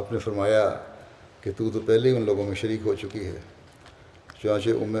 آپ نے فرمایا کہ تو پہلے ہی ان لوگوں میں شریک ہو چکی ہے۔ چنانچہ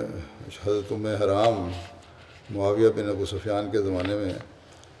حضرت حرام معاویہ بن ابو سفیان کے زمانے میں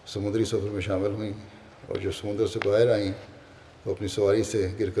سمندری سفر میں شامل ہوئیں، اور جب سمندر سے باہر آئیں تو اپنی سواری سے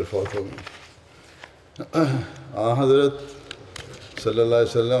گر کر فوت ہو گئیں۔ حضرت صلی اللہ علیہ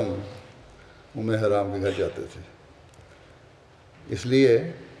وسلم حرام کے گھر جاتے تھے، اس لیے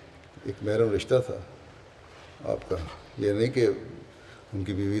ایک محرم رشتہ تھا آپ کا، یہ نہیں کہ ان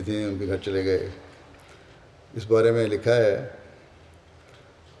کی بیوی تھیں ان کے گھر چلے گئے۔ اس بارے میں لکھا ہے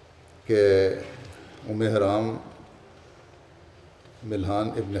کہ حرام ملحان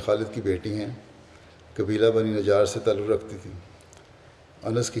ابن خالد کی بیٹی ہیں، قبیلہ بنی نجار سے تعلق رکھتی تھیں،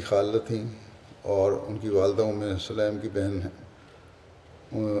 انس کی خالہ تھیں، اور ان کی والدہ سلیم کی بہن ہیں،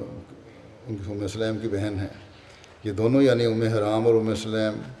 سلیم کی بہن ہیں۔ یہ دونوں یعنی حرام اور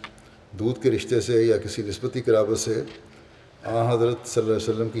سلیم دودھ کے رشتے سے یا کسی نسبتی قرابت سے حضرت صلی اللہ علیہ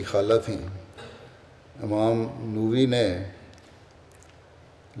وسلم کی خالہ تھیں۔ امام نووی نے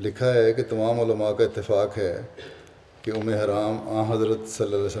لکھا ہے کہ تمام علماء کا اتفاق ہے کہ حرام حضرت صلی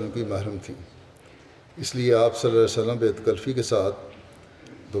اللہ علیہ وسلم کی محرم تھیں، اس لیے آپ صلی اللہ علیہ وسلم بے تکلفی کے ساتھ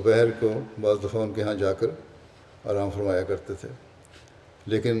دوپہر کو بعض دفعہ ان کے ہاں جا کر آرام فرمایا کرتے تھے۔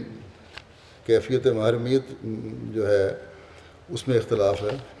 لیکن کیفیت محرمیت جو ہے اس میں اختلاف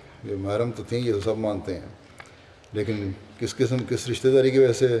ہے۔ یہ محرم تو تھیں، یہ تو سب مانتے ہیں، لیکن کس رشتہ داری کی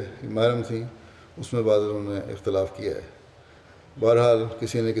وجہ سے محرم تھیں اس میں بعض انہوں نے اختلاف کیا ہے۔ بہرحال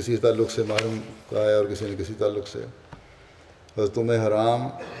کسی نے کسی تعلق سے محرم کہا ہے اور کسی نے کسی تعلق سے۔ حضرت حرام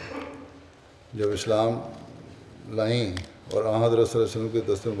جب اسلام لائیں اور حضرت صلی اللہ علیہ وسلم کے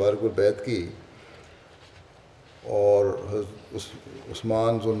دست مبارک پر بیعت کی، اور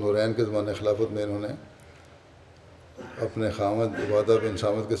عثمان ذو النورین کے زمانے خلافت میں انہوں نے اپنے خامد عبادہ بن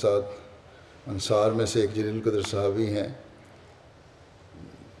صامت کے ساتھ انصار میں سے ایک جلیل القدر صحابی ہیں،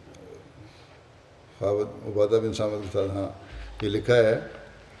 عبادہ بن صامت کے ساتھ یہ لکھا ہے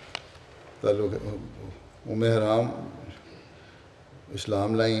تعلق حرام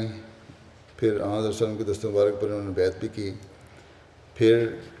اسلام لائیں، پھر حضرت صلی اللہ علیہ وسلم کے دست مبارک پر انہوں نے بیعت بھی کی۔ پھر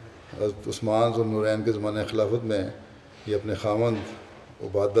حضرت عثمان ذو النورین کے زمانے خلافت میں یہ اپنے خامند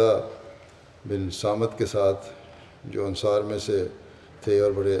عبادہ بن صامت کے ساتھ جو انصار میں سے تھے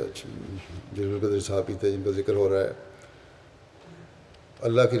اور بڑے جلیل القدر صحابی تھے جن کا ذکر ہو رہا ہے،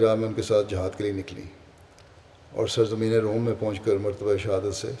 اللہ کی راہ میں ان کے ساتھ جہاد کے لیے نکلی اور سرزمین روم میں پہنچ کر مرتبہ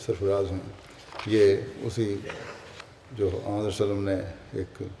شہادت سے سرفراز ہوئیں۔ یہ اسی جو حضرت صلی اللہ علیہ وسلم نے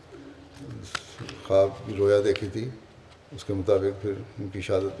ایک خواب کی رویا دیکھی تھی اس کے مطابق پھر ان کی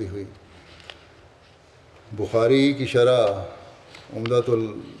شہادت بھی ہوئی۔ بخاری کی شرح عمدۃ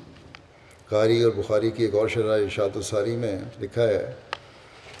القاری اور بخاری کی ایک اور شرح ارشاد الساری میں لکھا ہے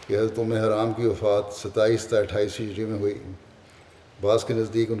کہ حضرت حرام کی وفات 27 تا 28 ہجری میں ہوئی۔ بعض کے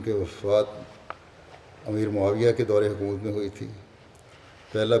نزدیک ان کی وفات امیر معاویہ کے دور حکومت میں ہوئی تھی۔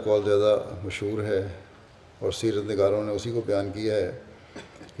 پہلا قول زیادہ مشہور ہے اور سیرت نگاروں نے اسی کو بیان کیا ہے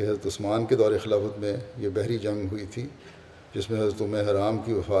کہ حضرت عثمان کے دور خلافت میں یہ بحری جنگ ہوئی تھی جس میں حضرت حرام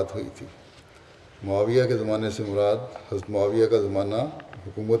کی وفات ہوئی تھی۔ معاویہ کے زمانے سے مراد حضرت معاویہ کا زمانہ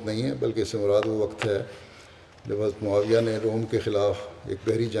حکومت نہیں ہے، بلکہ اس سے مراد وہ وقت ہے جب حضرت معاویہ نے روم کے خلاف ایک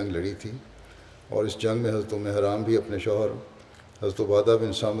بحری جنگ لڑی تھی، اور اس جنگ میں حضرت حرام بھی اپنے شوہر حضرت عبادہ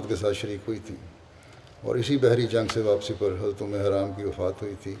بن صامت کے ساتھ شریک ہوئی تھی، اور اسی بحری جنگ سے واپسی پر حضرت حرام کی وفات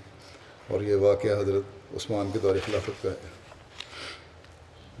ہوئی تھی، اور یہ واقعہ حضرت عثمان کے دور خلافت کا ہے۔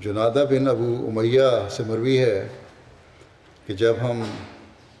 جنادہ بن ابو امیہ سے مروی ہے کہ جب ہم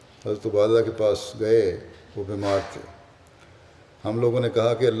حضرت عبادہ کے پاس گئے وہ بیمار تھے، ہم لوگوں نے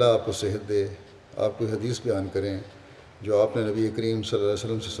کہا کہ اللہ آپ کو صحت دے، آپ کوئی حدیث بیان کریں جو آپ نے نبی کریم صلی اللہ علیہ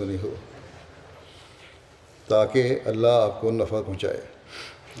وسلم سے سنی ہو تاکہ اللہ آپ کو نفع پہنچائے۔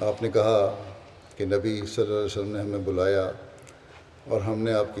 آپ نے کہا کہ نبی صلی اللہ علیہ وسلم نے ہمیں بلایا اور ہم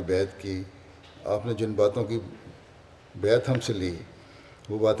نے آپ کی بیعت کی۔ آپ نے جن باتوں کی بیعت ہم سے لی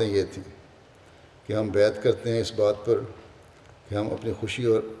وہ باتیں یہ تھیں کہ ہم بیعت کرتے ہیں اس بات پر کہ ہم اپنی خوشی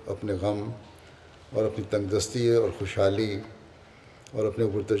اور اپنے غم اور اپنی تنگ دستی اور خوشحالی اور اپنے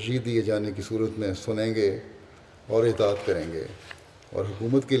اوپر ترجیح دیے جانے کی صورت میں سنیں گے اور اطاعت کریں گے، اور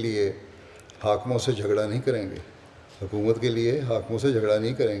حکومت کے لیے حاکموں سے جھگڑا نہیں کریں گے، حکومت کے لیے حاکموں سے جھگڑا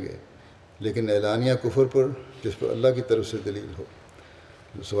نہیں کریں گے، لیکن اعلانیہ کفر پر جس پر اللہ کی طرف سے دلیل ہو،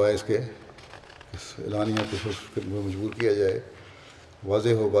 سوائے اس کے اعلانیہ کفر میں مجبور کیا جائے،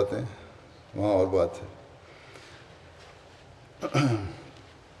 واضح ہو باتیں، وہاں اور بات ہے۔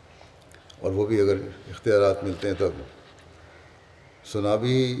 اور وہ بھی اگر اختیارات ملتے ہیں تب۔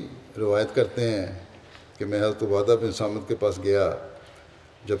 سنابی روایت کرتے ہیں کہ میں حضرت عبادہ بن صامت کے پاس گیا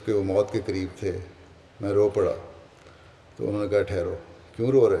جب کہ وہ موت کے قریب تھے، میں رو پڑا تو انہوں نے کہا ٹھہرو،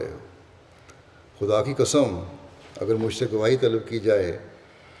 کیوں رو رہے ہو؟ خدا کی قسم اگر مجھ سے گواہی طلب کی جائے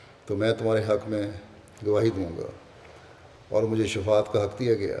تو میں تمہارے حق میں گواہی دوں گا، اور مجھے شفاعت کا حق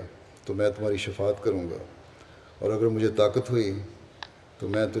دیا گیا تو میں تمہاری شفاعت کروں گا، اور اگر مجھے طاقت ہوئی تو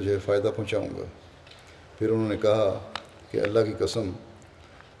میں تجھے فائدہ پہنچاؤں گا۔ پھر انہوں نے کہا کہ اللہ کی قسم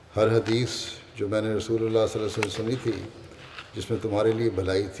ہر حدیث جو میں نے رسول اللہ صلی اللہ علیہ وسلم سنی تھی جس میں تمہارے لیے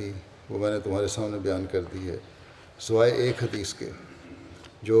بھلائی تھی وہ میں نے تمہارے سامنے بیان کر دی ہے، سوائے ایک حدیث کے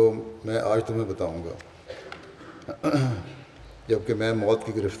جو میں آج تمہیں بتاؤں گا جب کہ میں موت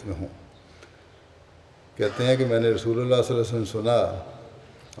کی گرفت میں ہوں۔ کہتے ہیں کہ میں نے رسول اللہ صلی اللہ علیہ وسلم سنا،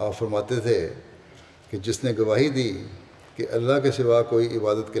 آپ فرماتے تھے کہ جس نے گواہی دی کہ اللہ کے سوا کوئی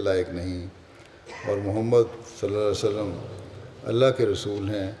عبادت کے لائق نہیں اور محمد صلی اللہ علیہ وسلم اللہ کے رسول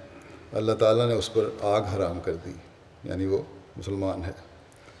ہیں، اللہ تعالیٰ نے اس پر آگ حرام کر دی، یعنی وہ مسلمان ہے۔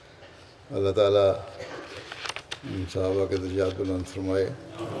 اللہ تعالیٰ ان صحابہ کے درجات بلند فرمائے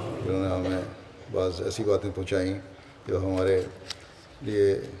جنہوں نے ہمیں بعض ایسی باتیں پہنچائیں جو ہمارے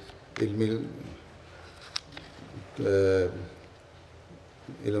لیے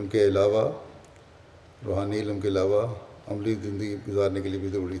علم کے علاوہ، روحانی علم کے علاوہ عملی زندگی گزارنے کے لیے بھی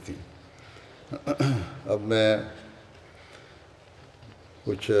ضروری تھی۔ اب میں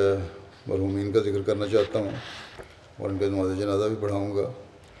کچھ مرحومین کا ذکر کرنا چاہتا ہوں اور ان کا نماز جنازہ بھی پڑھاؤں گا،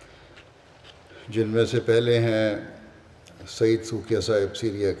 جن میں سے پہلے ہیں سعید سوکھیا صاحب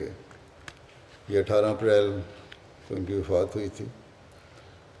سیریا کے۔ یہ 18 اپریل کو ان کی وفات ہوئی تھی،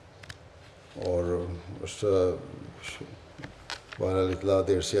 اور اس بہرحال اطلاع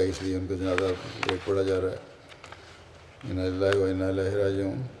دیر سے آئی اس لیے ان کا جنازہ لیٹ پڑھا جا رہا ہے۔ انا للہ و انا الیہ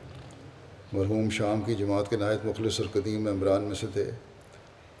راجعون۔ مرحوم شام کی جماعت کے نہایت مخلص اور قدیم ممبران میں سے تھے۔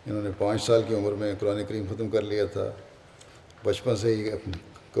 انہوں نے 5 سال کی عمر میں قرآن کریم ختم کر لیا تھا۔ بچپن سے ہی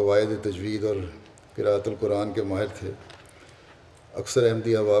قواعد تجوید اور قراءۃ القرآن کے ماہر تھے۔ اکثر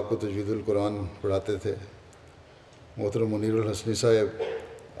احمدی احباب کو تجوید القرآن پڑھاتے تھے۔ محترم منیر الحسنی صاحب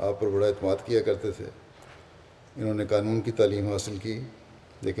آپ پر بڑا اعتماد کیا کرتے تھے۔ انہوں نے قانون کی تعلیم حاصل کی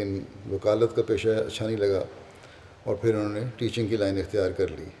لیکن وکالت کا پیشہ اچھا نہیں لگا، اور پھر انہوں نے ٹیچنگ کی لائن اختیار کر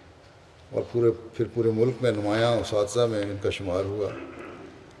لی، اور پورے ملک میں نمایاں اساتذہ میں ان کا شمار ہوا۔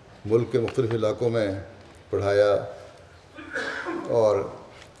 ملک کے مختلف علاقوں میں پڑھایا اور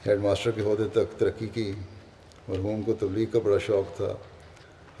ہیڈ ماسٹر کے عہدے تک ترقی کی۔ مرحوم کو تبلیغ کا بڑا شوق تھا،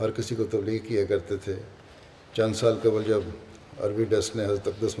 ہر کسی کو تبلیغ کیا کرتے تھے۔ چند سال قبل جب عربی ڈیسک نے حضرت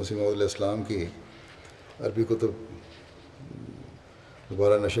اقدس مسیح موعود علیہ السلام کی عربی کتب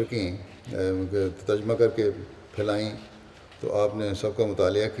دوبارہ نشر کیں، ترجمہ کر کے پھیلائیں، تو آپ نے سب کا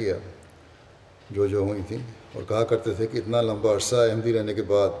مطالعہ کیا جو ہوئی تھیں، اور کہا کرتے تھے کہ اتنا لمبا عرصہ احمدی رہنے کے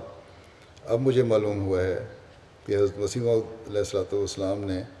بعد اب مجھے معلوم ہوا ہے کہ حضرت مسیح موعود علیہ السلام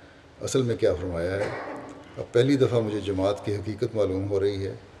نے اصل میں کیا فرمایا ہے۔ اب پہلی دفعہ مجھے جماعت کی حقیقت معلوم ہو رہی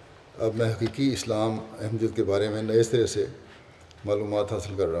ہے۔ اب میں حقیقی اسلام احمدیت کے بارے میں نئے طرح سے معلومات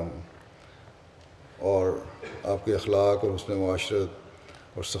حاصل کر رہا ہوں، اور آپ کے اخلاق اور حسن معاشرت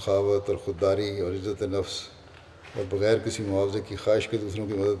اور سخاوت اور خودداری اور عزت نفس اور بغیر کسی معاوضے کی خواہش کے دوسروں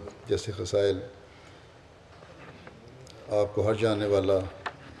کی مدد جیسے خصائل آپ کو ہر جاننے والا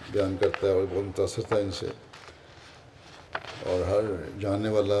بیان کرتا ہے، اور بہت متاثر تھا ان سے، اور ہر جاننے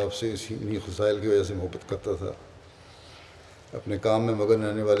والا آپ سے انہی خصائل کی وجہ سے محبت کرتا تھا۔ اپنے کام میں مگن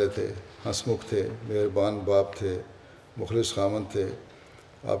رہنے والے تھے، ہنسمکھ تھے، مہربان باپ تھے، مخلص خامند تھے۔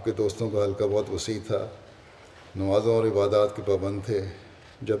 آپ کے دوستوں کا حلقہ بہت وسیع تھا، نمازوں اور عبادات کے پابند تھے،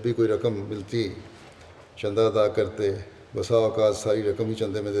 جب بھی کوئی رقم ملتی چندہ ادا کرتے، بسا اوقات ساری رقم ہی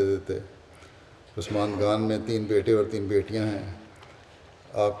چندے میں دے دیتے۔ پسماندگان میں 3 بیٹے اور 3 بیٹیاں ہیں۔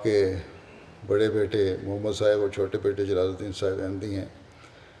 آپ کے بڑے بیٹے محمد صاحب اور چھوٹے بیٹے جلال الدین صاحب احمدی ہیں۔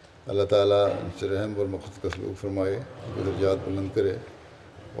 اللہ تعالیٰ ان سے رحم اور مغفرت کا سلوک فرمائے، ان کے درجات بلند کرے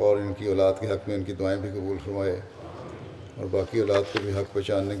اور ان کی اولاد کے حق میں ان کی دعائیں بھی قبول فرمائے اور باقی اولاد کو بھی حق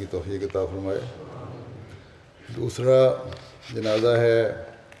پہچاننے کی توفیق عطا فرمائے۔ دوسرا جنازہ ہے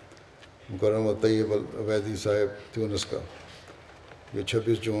مکرم الطیب العبیدی صاحب تیونس کا۔ یہ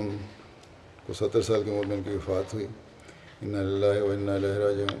 26 جون کو 70 سال کی عمر میں ان کی وفات ہوئی۔ انا للہ و انا الیہ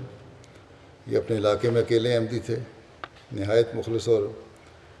راجعون۔ یہ اپنے علاقے میں اکیلے احمدی تھے، نہایت مخلص اور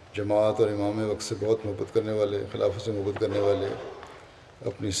جماعت اور امام وقت سے بہت محبت کرنے والے، خلافت سے محبت کرنے والے،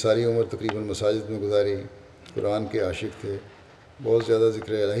 اپنی ساری عمر تقریباً مساجد میں گزاری، قرآن کے عاشق تھے، بہت زیادہ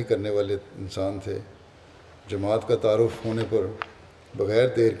ذکر الہی کرنے والے انسان تھے۔ جماعت کا تعارف ہونے پر بغیر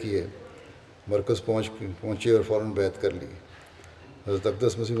دیر کیے مرکز پہنچے اور فوراً بیعت کر لی۔ حضرت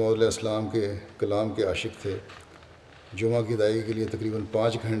اقدس مسیح موعود علیہ السلام کے کلام کے عاشق تھے۔ جمعہ کی ادائیگی کے لیے تقریباً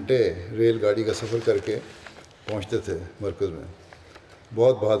 5 گھنٹے ریل گاڑی کا سفر کر کے پہنچتے تھے مرکز میں۔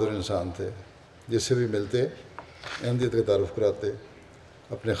 بہت بہادر انسان تھے، جس سے بھی ملتے احمدیت کا تعارف کراتے۔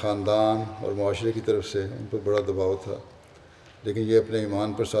 اپنے خاندان اور معاشرے کی طرف سے ان پر بڑا دباؤ تھا، لیکن یہ اپنے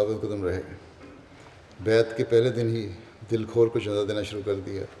ایمان پر ثابت قدم رہے۔ بیعت کے پہلے دن ہی دل کھول کر چندہ دینا شروع کر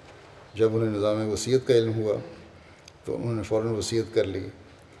دیا۔ جب انہیں نظام وصیت کا علم ہوا تو انہوں نے فوراً وصیت کر لی۔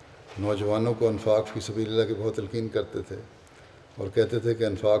 نوجوانوں کو انفاق فی سبیل اللہ کی بہت تلقین کرتے تھے اور کہتے تھے کہ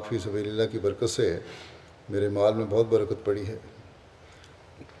انفاق فی سبیل اللہ کی برکت سے میرے مال میں بہت برکت پڑی ہے۔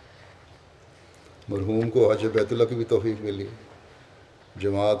 مرحوم کو حج بیت اللہ کی بھی توفیق ملی۔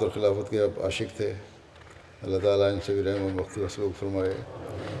 جماعت اور خلافت کے اب عاشق تھے۔ اللہ تعالیٰ ان سے بھی رحم و مغفرت کا سلوک فرمائے،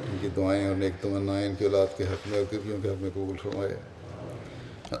 ان کی دعائیں اور نیک تمنائیں ان کی اولاد کے حق میں اور بیویوں کے حق میں قبول فرمائے۔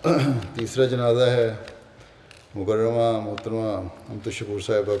 تیسرا جنازہ ہے مکرمہ محترمہ امت الشکور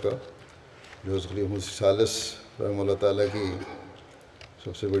صاحبہ کا، جو خلیفہ مسیح ثالث رحمہ اللہ تعالیٰ کی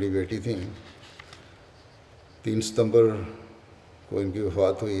سب سے بڑی بیٹی تھیں۔ 3 ستمبر کو ان کی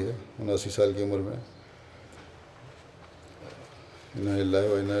وفات ہوئی ہے 79 سال کی عمر میں۔ انا للہ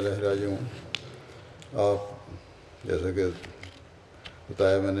و انا الیہ راجعون۔ آپ جیسا کہ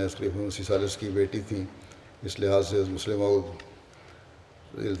بتایا میں نے، خلیفہ مسیح ثالث کی بیٹی تھیں، اس لحاظ سے مسلم موعود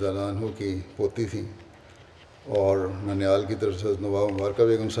رضی اللہ عنہ کی پوتی تھیں، اور ننیال کی طرف سے حضرت نواب مبارکہ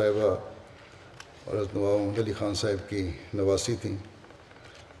بیگم صاحبہ اور حضرت نواب محمد علی خان صاحب کی نواسی تھیں۔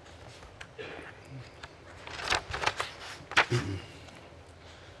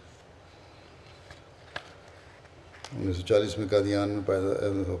 1940 میں قادیان میں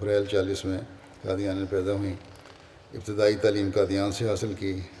اپریل 40 میں قادیان میں پیدا ہوئیں۔ ابتدائی تعلیم قادیان سے حاصل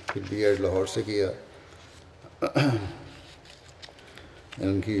کی، پھر بی ایڈ لاہور سے کیا۔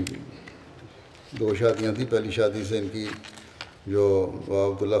 ان کی 2 شادیاں تھیں۔ پہلی شادی سے ان کی جو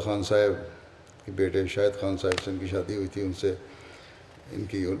عبداللہ خان صاحب کے بیٹے شاہد خان صاحب سے ان کی شادی ہوئی تھی، ان سے ان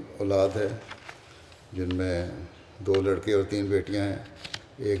کی اولاد ہے، جن میں 2 لڑکے اور 3 بیٹیاں ہیں۔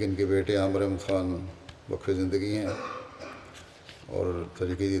 ایک ان کے بیٹے عامر احمد خان وقف زندگی ہیں اور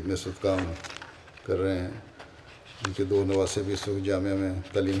طریقہ جدید میں اس وقت کام کر رہے ہیں۔ ان کے 2 نواسے بھی اس وقت جامعہ میں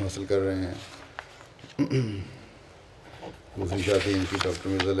تعلیم حاصل کر رہے ہیں۔ دوسری شادی ان کی ڈاکٹر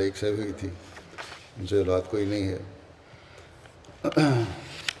مرزا لائق صاحب ہوئی تھی، ان سے اولاد کوئی نہیں ہے۔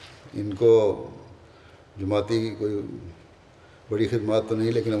 ان کو جماعتی کی کوئی بڑی خدمات تو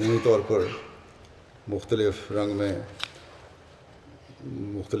نہیں، لیکن عمومی طور پر مختلف رنگ میں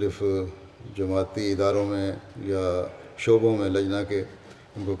مختلف جماعتی اداروں میں یا شعبوں میں لجنا کے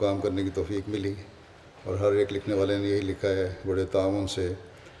ان کو کام کرنے کی توفیق ملی، اور ہر ایک لکھنے والے نے یہی لکھا ہے، بڑے تعاون سے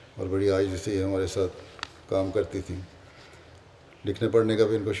اور بڑی عاجزی سے یہ ہمارے ساتھ کام کرتی تھیں۔ لکھنے پڑھنے کا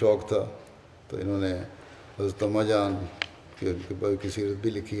بھی ان کو شوق تھا، تو انہوں نے حضرت اماں جان کی سیرت بھی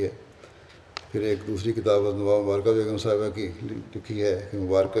لکھی ہے۔ پھر ایک دوسری کتاب حضرت نواب مبارکہ بیگم صاحبہ کی لکھی ہے کہ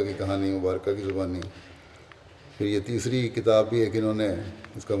مبارکہ کی کہانی، مبارکہ کی زبانی۔ پھر یہ تیسری کتاب بھی ہے کہ انہوں نے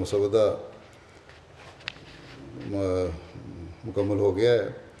اس کا مسودہ مکمل ہو گیا ہے،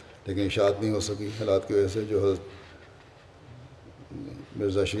 لیکن اشاعت نہیں ہو سکی حالات کی وجہ سے، جو حضرت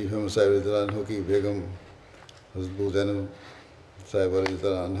مرزا شریف احمد صاحب رضی اللہ عنہ کی بیگم حضرت بو زینب صاحبہ رضی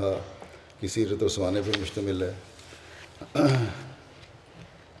اللہ عنہ کی سیرت اور سوانے پر مشتمل ہے۔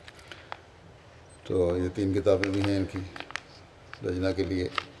 تو یہ 3 کتابیں بھی ہیں ان کی لجنا کے لیے،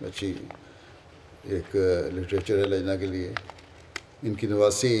 اچھی ایک لٹریچر ہے لجنا کے لیے۔ ان کی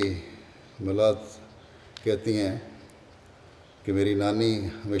نواسی ملات کہتی ہیں کہ میری نانی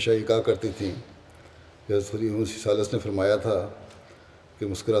ہمیشہ یہ کہا کرتی تھیں کہ حضرت خلیفہ مسیح ثالث نے فرمایا تھا کہ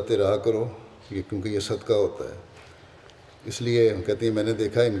مسکراتے رہا کرو، کیونکہ یہ صدقہ ہوتا ہے۔ اس لیے کہتی ہیں میں نے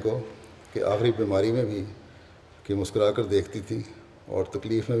دیکھا ان کو کہ آخری بیماری میں بھی کہ مسکرا کر دیکھتی تھی اور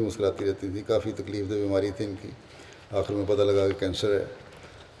تکلیف میں بھی مسکراتی رہتی تھی. کافی تکلیف دہ بیماری تھی ان کی. آخر میں پتہ لگا کہ کینسر ہے،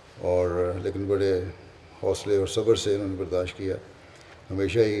 اور لیکن بڑے حوصلے اور صبر سے انہوں نے برداشت کیا.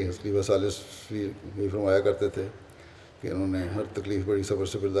 ہمیشہ ہی خلیفہ ثالث بھی فرمایا کرتے تھے کہ انہوں نے ہر تکلیف بڑی صبر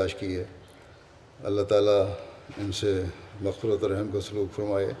سے برداشت کی ہے. اللہ تعالیٰ ان سے مغفرت اور رحم کا سلوک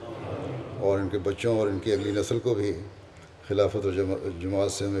فرمائے، اور ان کے بچوں اور ان کی اگلی نسل کو بھی خلافت اور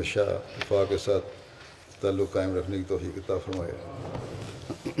جماعت سے ہمیشہ وفا کے ساتھ تعلق قائم رکھنے کی توفیق عطا فرمائے.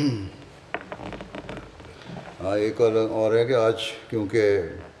 ہاں، ایک اور ہے کہ آج کیونکہ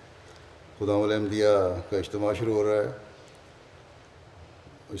خدام الاحمدیہ کا اجتماع شروع ہو رہا ہے،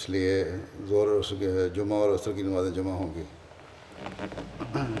 اس لیے ظہر اور عصر کے جمعہ اور عصر کی نمازیں جمع ہوں گی.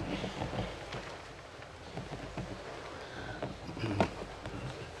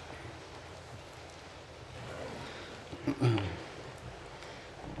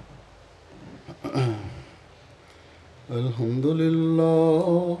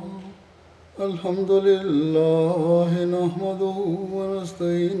 الحمد لله نحمده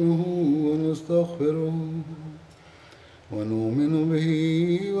ونستعينه ونستغفره ونؤمن به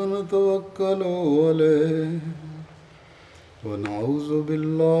ونتوكل عليه ونعوذ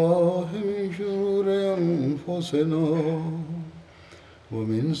بالله من شرور أنفسنا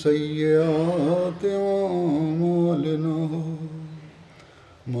ومن سيئات أعمالنا.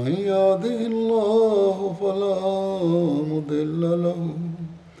 من يهده الله فلا مضل له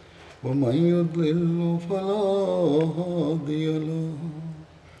ومن يضلل فلا هادي له.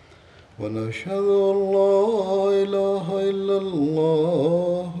 ونشهد أن لا إله إلا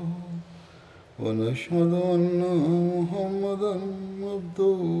الله ونشهد أن محمدا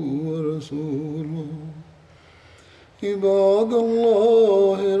عبده ورسوله. عباد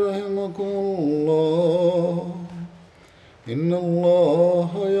الله رحمكم الله، إن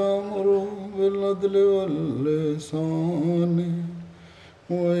الله يأمر بالعدل والإحسان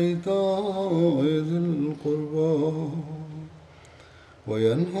وإيتاء ذي القربى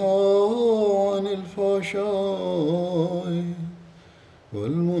وينهى عن الفحشاء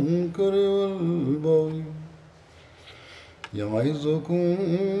والمنكر والبغي يعظكم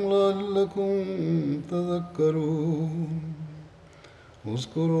لعلكم تذكرون.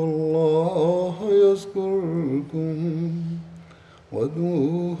 اذكروا الله يذكركم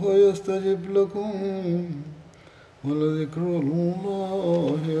وادعوه يستجب لكم ولذكر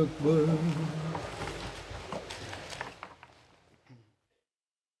الله أكبر.